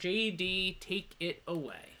Brentford. JD, take it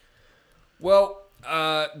away. Well,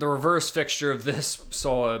 the reverse fixture of this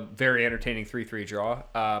saw a very entertaining 3-3 draw.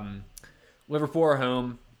 Liverpool are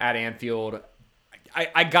home at Anfield.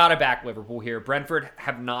 I gotta back Liverpool here. Brentford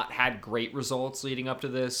have not had great results leading up to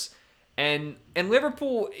this. And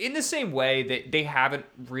Liverpool, in the same way that they haven't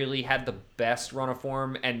really had the best run of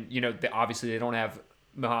form, and obviously they don't have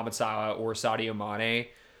Mohamed Salah or Sadio Mane,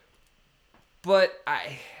 but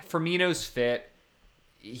Firmino's fit.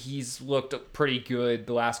 He's looked pretty good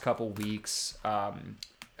the last couple weeks.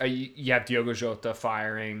 You have Diogo Jota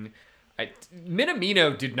firing.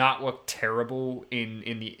 Minamino did not look terrible in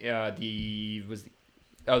the League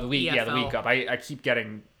the League Cup. I keep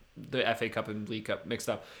getting the FA Cup and League Cup mixed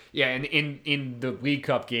up. Yeah, and in the League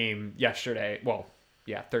Cup game yesterday,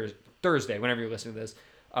 Thursday, whenever you're listening to this,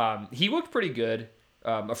 he looked pretty good.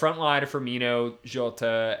 A front line of Firmino,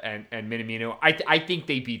 Jota, and Minamino. I think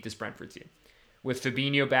they beat this Brentford team with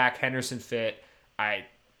Fabinho back, Henderson fit. Thiago's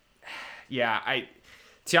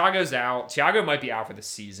out. Thiago might be out for the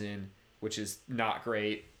season, which is not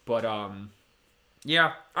great. But I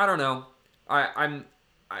don't know.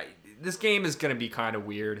 This game is gonna be kind of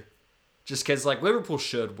weird, just because Liverpool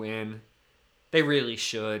should win, they really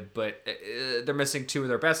should, but they're missing two of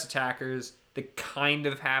their best attackers. They kind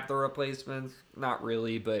of have the replacements, not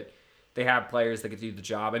really, but they have players that could do the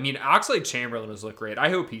job. I mean, Oxlade-Chamberlain has looked great. I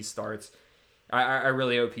hope he starts. I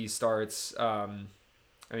really hope he starts. I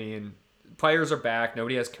mean, players are back.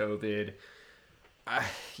 Nobody has COVID. I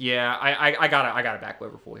gotta back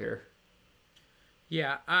Liverpool here.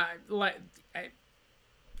 Yeah, I'm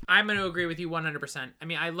going to agree with you 100%. I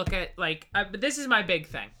mean, I look at, but this is my big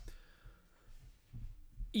thing.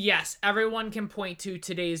 Yes, everyone can point to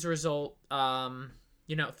today's result,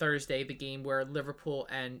 Thursday, the game where Liverpool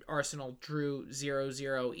and Arsenal drew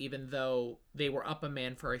 0-0, even though they were up a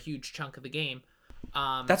man for a huge chunk of the game.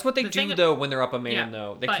 That's what they do, though, when they're up a man,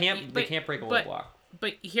 though. They can't break a low block.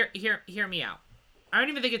 But hear me out. I don't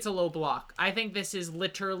even think it's a low block. I think this is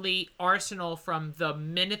literally Arsenal from the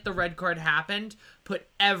minute the red card happened, put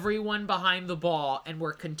everyone behind the ball and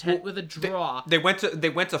were content with a draw. They went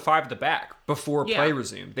to five at the back before play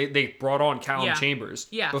resumed. They brought on Callum Chambers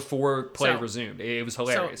before play resumed. It was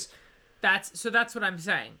hilarious. So that's what I'm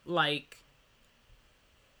saying.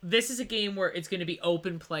 This is a game where it's going to be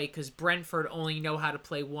open play because Brentford only know how to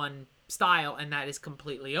play one style, and that is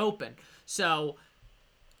completely open. So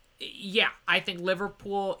yeah, I think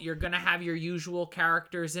Liverpool, you're going to have your usual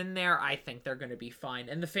characters in there. I think they're going to be fine.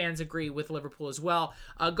 And the fans agree with Liverpool as well.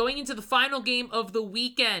 Going into the final game of the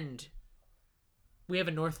weekend, we have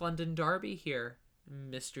a North London derby here,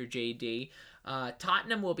 Mr. JD.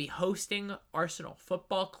 Tottenham will be hosting Arsenal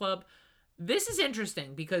Football Club. This is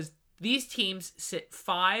interesting because these teams sit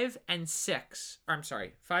 5 and 6. I'm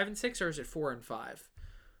sorry, 5 and 6, or is it 4 and 5?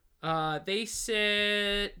 They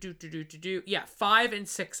sit 5 and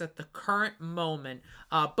 6 at the current moment.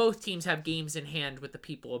 Both teams have games in hand with the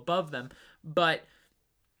people above them, but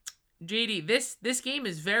JD, this game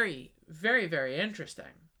is very, very, very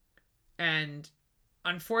interesting. And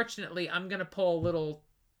unfortunately, I'm gonna pull a little,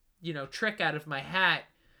 trick out of my hat.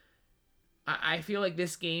 I feel like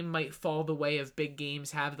this game might fall the way of big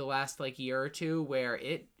games have the last year or two, where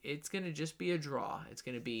it's gonna just be a draw. It's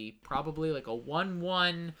gonna be probably a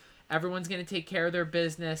 1-1. Everyone's going to take care of their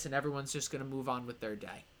business, and everyone's just going to move on with their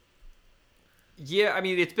day. Yeah, I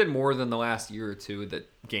mean, it's been more than the last year or two that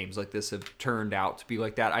games like this have turned out to be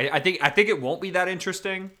like that. I think it won't be that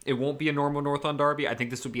interesting. It won't be a normal North London derby. I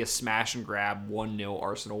think this would be a smash and grab 1-0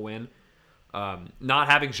 Arsenal win. Not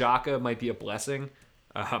having Xhaka might be a blessing.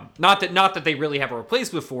 Not that they really have a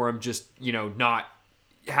replacement for him, just not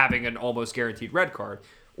having an almost guaranteed red card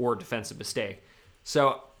or defensive mistake.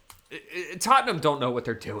 So Tottenham don't know what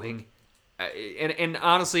they're doing. And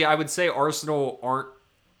honestly, I would say Arsenal aren't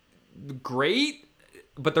great,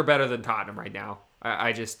 but they're better than Tottenham right now.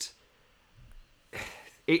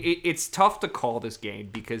 It's tough to call this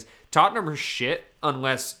game because Tottenham are shit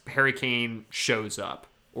unless Harry Kane shows up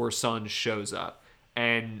or Son shows up.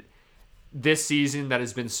 And this season that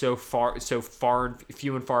has been so far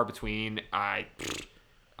few and far between, I'm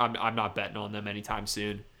not betting on them anytime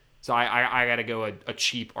soon. So I got to go a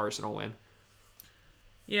cheap Arsenal win.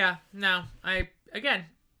 Yeah, no.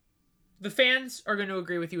 The fans are going to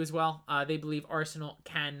agree with you as well. They believe Arsenal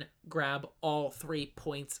can grab all 3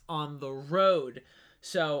 points on the road.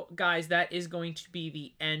 So, guys, that is going to be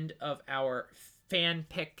the end of our fan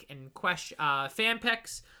picks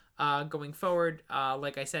going forward.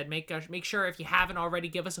 Like I said, make sure if you haven't already,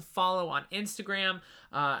 give us a follow on Instagram.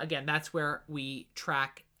 Again, that's where we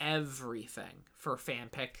track everything for fan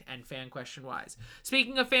pick and fan question wise.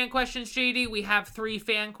 Speaking of fan questions, JD, we have 3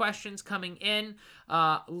 fan questions coming in.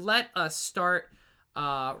 Let us start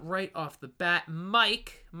right off the bat.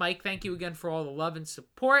 Mike, thank you again for all the love and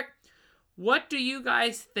support. What do you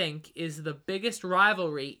guys think is the biggest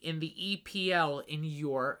rivalry in the EPL in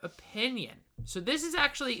your opinion? So this is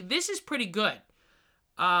pretty good.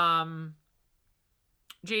 JD,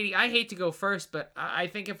 I hate to go first, but I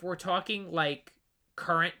think if we're talking like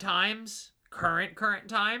current times, I'm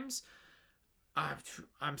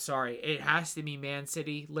sorry, it has to be Man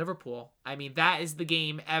City, Liverpool. I mean, that is the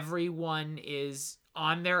game everyone is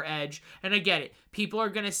on their edge. And I get it. People are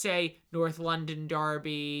going to say North London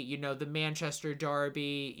derby, the Manchester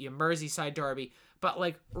derby, Merseyside derby. But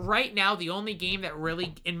like right now, the only game that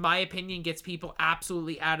really, in my opinion, gets people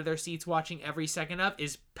absolutely out of their seats watching every second of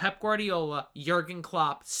is Pep Guardiola, Jurgen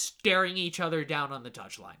Klopp staring each other down on the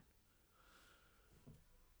touchline.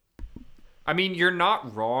 I mean, you're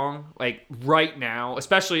not wrong. Like right now,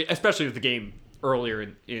 especially with the game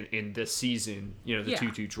earlier in this season, the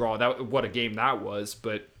 2-2 draw. What a game that was.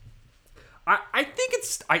 But I think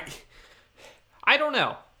I don't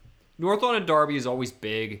know. North London derby is always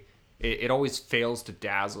big. It always fails to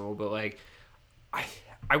dazzle. But like,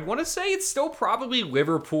 I want to say it's still probably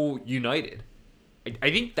Liverpool United. I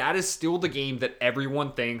think that is still the game that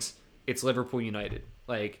everyone thinks it's Liverpool United.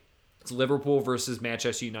 Like, it's Liverpool versus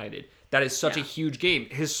Manchester United. That is such a huge game.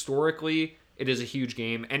 Historically, it is a huge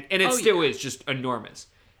game, and it still is just enormous.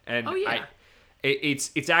 And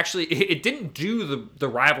it's actually it didn't do the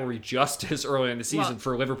rivalry justice early in the season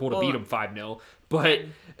for Liverpool to beat them 5-0. But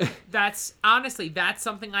that's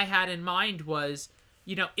something I had in mind was,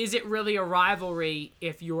 is it really a rivalry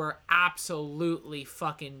if you're absolutely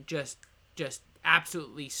fucking just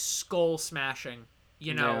absolutely skull smashing?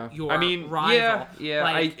 Your rival. Yeah.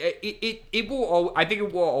 Like, it will. I think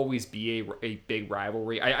it will always be a big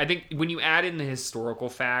rivalry. I think when you add in the historical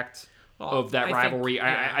fact of that rivalry,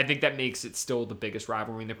 I think that makes it still the biggest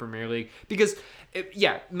rivalry in the Premier League. Because,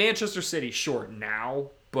 Manchester City, sure, now,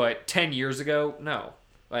 but 10 years ago, no.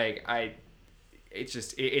 Like,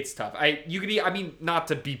 it's tough. Not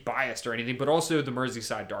to be biased or anything, but also the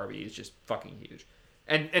Merseyside derby is just fucking huge,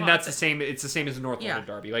 and that's the same. It's the same as the North London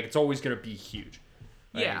derby. Like, it's always going to be huge.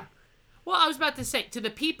 Yeah. Well, I was about to say, to the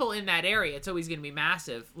people in that area, it's always going to be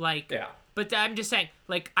massive. Like, but I'm just saying,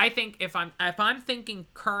 like, I think if I'm thinking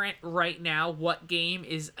current right now, what game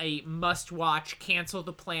is a must-watch, cancel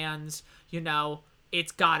the plans,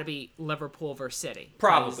 it's got to be Liverpool versus City.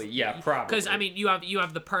 Probably. Because, I mean, you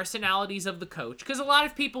have the personalities of the coach. Because a lot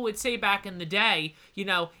of people would say back in the day,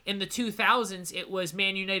 in the 2000s, it was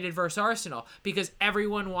Man United versus Arsenal. Because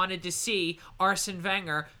everyone wanted to see Arsene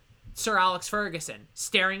Wenger, Sir Alex Ferguson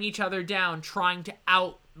staring each other down, trying to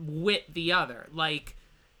outwit the other. Like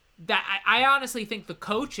that, I honestly think the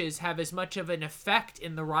coaches have as much of an effect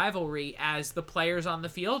in the rivalry as the players on the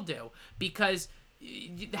field do, because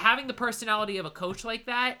having the personality of a coach like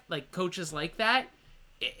that, like coaches like that,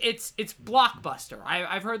 it's blockbuster.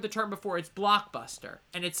 I've heard the term before. It's blockbuster,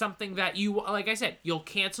 and it's something that you, like I said, you'll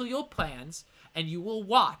cancel your plans and you will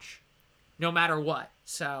watch, no matter what.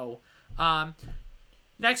 So,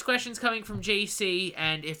 next question's coming from JC,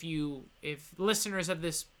 and if listeners of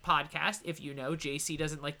this podcast, JC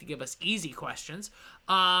doesn't like to give us easy questions.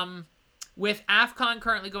 With AFCON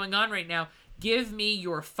currently going on right now, give me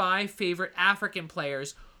your 5 favorite African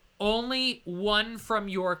players, only one from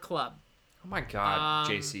your club. Oh my God,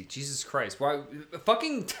 JC, Jesus Christ! Why?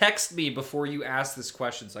 Fucking text me before you ask this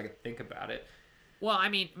question so I can think about it. Well, I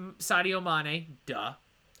mean, Sadio Mane, duh.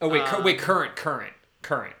 Oh wait, current.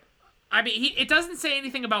 I mean, it doesn't say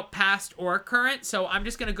anything about past or current, so I'm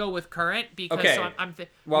just gonna go with current because. Okay. So I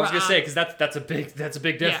was gonna say because that's a big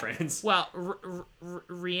difference. Yeah. Well,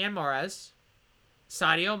 Riyad Mahrez,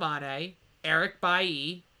 Sadio Mane, Eric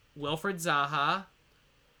Bailly, Wilfred Zaha.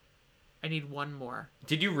 I need one more.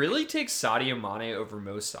 Did you really take Sadio Mane over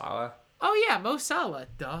Mo Salah? Oh yeah, Mo Salah,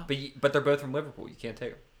 duh. But they're both from Liverpool. You can't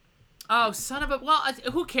take them. Oh, son of a. Well,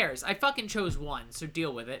 who cares? I fucking chose one, so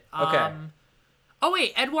deal with it. Okay. Oh,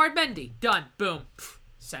 wait, Edouard Mendy. Done. Boom.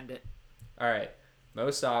 Send it. All right.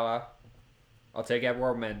 Mo Salah. I'll take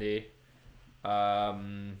Edouard Mendy. Oh,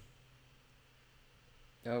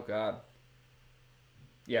 God.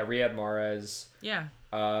 Yeah, Riyad Mahrez. Yeah.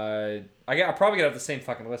 I'll probably get off the same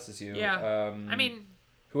fucking list as you. Yeah. I mean,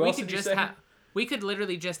 who else did you say? We could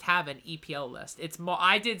literally just have an EPL list.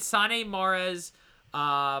 I did Sané Mahrez,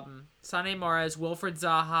 Wilfred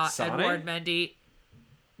Zaha, Edouard Mendy.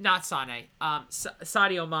 Not Sané.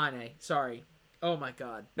 Sadio Mane. Sorry. Oh my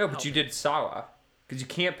God. No, but you did Salah because you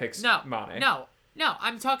can't pick Mane. No.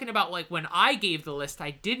 I'm talking about like when I gave the list, I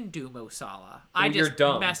didn't do Mo Salah. You're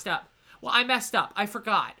dumb. Messed up. Well, I messed up. I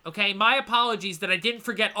forgot. Okay, my apologies that I didn't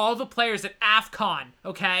forget all the players at AFCON.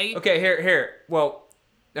 Okay. Okay. Here. Well,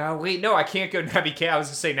 wait. No, I can't go Naby Keita. I was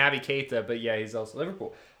gonna say Naby Keita, but yeah, he's also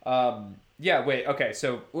Liverpool. Yeah. Wait. Okay.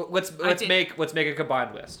 So let's make a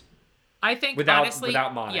combined list. I think honestly,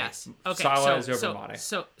 without Mane. Yes. Okay. Salah is over Mane.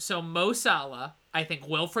 So Mo Salah. I think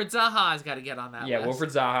Wilfred Zaha's got to get on that list. Yeah, Wilfred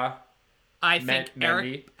Zaha. I think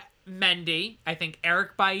Eric Mendy. I think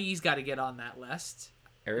Eric Bailly's got to get on that list.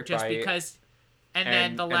 Just because. And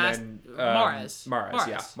then the last Mahrez.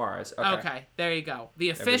 Mahrez. Okay, there you go. The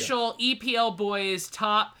official EPL boys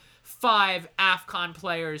top 5 AFCON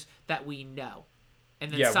players that we know.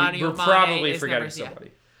 And then Sadio we're Mane probably is forgetting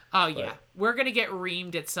somebody. Oh, yeah. We're going to get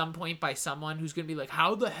reamed at some point by someone who's going to be like,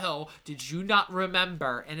 how the hell did you not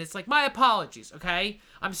remember? And it's like, my apologies, okay?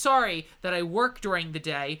 I'm sorry that I work during the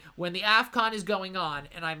day when the AFCON is going on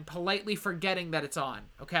and I'm politely forgetting that it's on,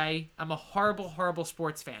 okay? I'm a horrible, horrible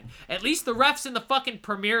sports fan. At least the refs in the fucking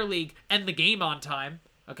Premier League end the game on time,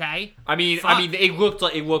 okay? I mean, it looked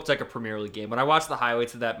like a Premier League game. When I watched the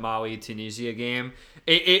highlights of that Mali-Tunisia game,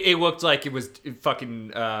 it looked like it was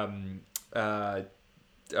fucking...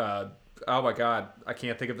 oh my god, I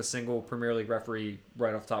can't think of a single Premier League referee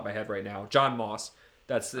right off the top of my head right now. John Moss.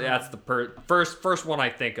 That's the first one I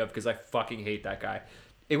think of because I fucking hate that guy.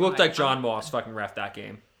 It looked like John Moss fucking ref that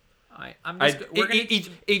game.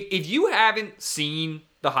 If you haven't seen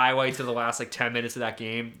the highlights of the last 10 minutes of that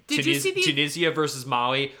game, Tunisia versus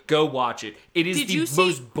Mali, go watch it. It is the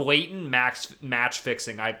most blatant match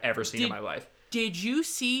fixing I've ever seen in my life. Did you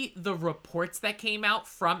see the reports that came out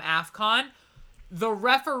from AFCON? The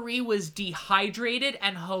referee was dehydrated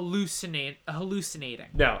and hallucinating.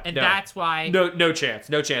 That's why. No chance.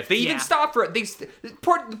 They even stopped for it.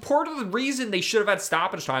 Part of the reason they should have had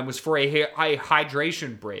stoppage time was for a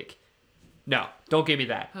hydration break. No, don't give me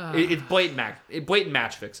that. It's blatant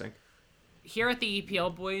match fixing. Here at the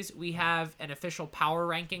EPL boys, we have an official power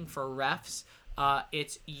ranking for refs.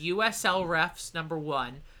 It's USL refs number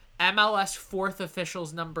 1. MLS 4th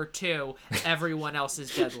officials number 2. Everyone else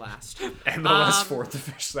is dead last. MLS 4th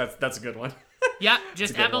officials. That's a good one. Yeah,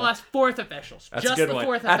 just MLS 4th officials. That's just a good the one.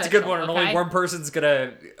 4th That's official, a good one. And okay? only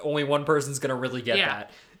one person's gonna really get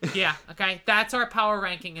that. Yeah. Okay. That's our power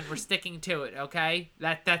ranking, and we're sticking to it. Okay.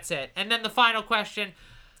 That's it. And then the final question.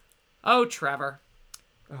 Oh, Trevor.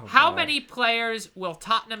 How many players will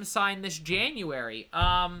Tottenham sign this January?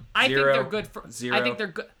 I think they're good for 0. I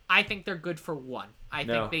think they're good for 1. I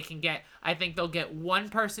think they'll get 1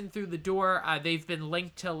 person through the door. They've been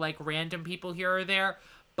linked to random people here or there,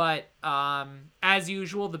 but as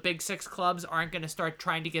usual, the big 6 clubs aren't going to start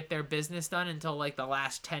trying to get their business done until the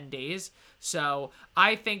last 10 days. So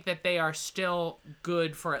I think that they are still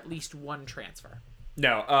good for at least 1 transfer.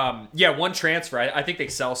 No, 1 transfer. I think they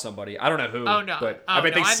sell somebody. I don't know who. Oh no! But I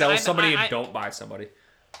bet they sell somebody and don't buy somebody.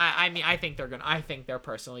 I mean, I think they're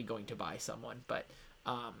personally going to buy someone, but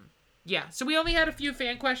yeah. So we only had a few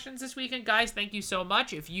fan questions this weekend, guys. Thank you so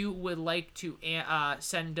much. If you would like to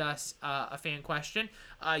send us a fan question,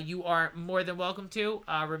 you are more than welcome to.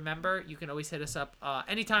 Remember, you can always hit us up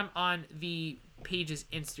anytime on the page's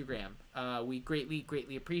Instagram. We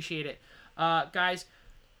greatly appreciate it, guys.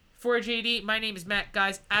 For JD, my name is Matt.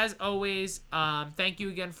 Guys, as always, thank you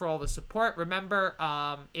again for all the support. Remember,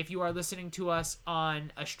 if you are listening to us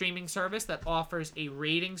on a streaming service that offers a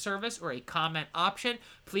rating service or a comment option,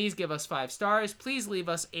 please give us 5 stars. Please leave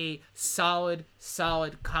us a solid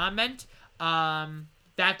comment.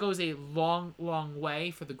 That goes a long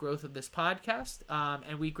way for the growth of this podcast,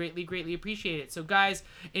 and we greatly appreciate it. So, guys,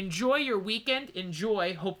 enjoy your weekend.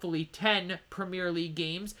 Enjoy, hopefully, 10 Premier League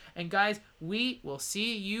games. And, guys, we will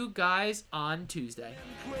see you guys on Tuesday.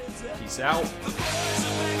 Peace out.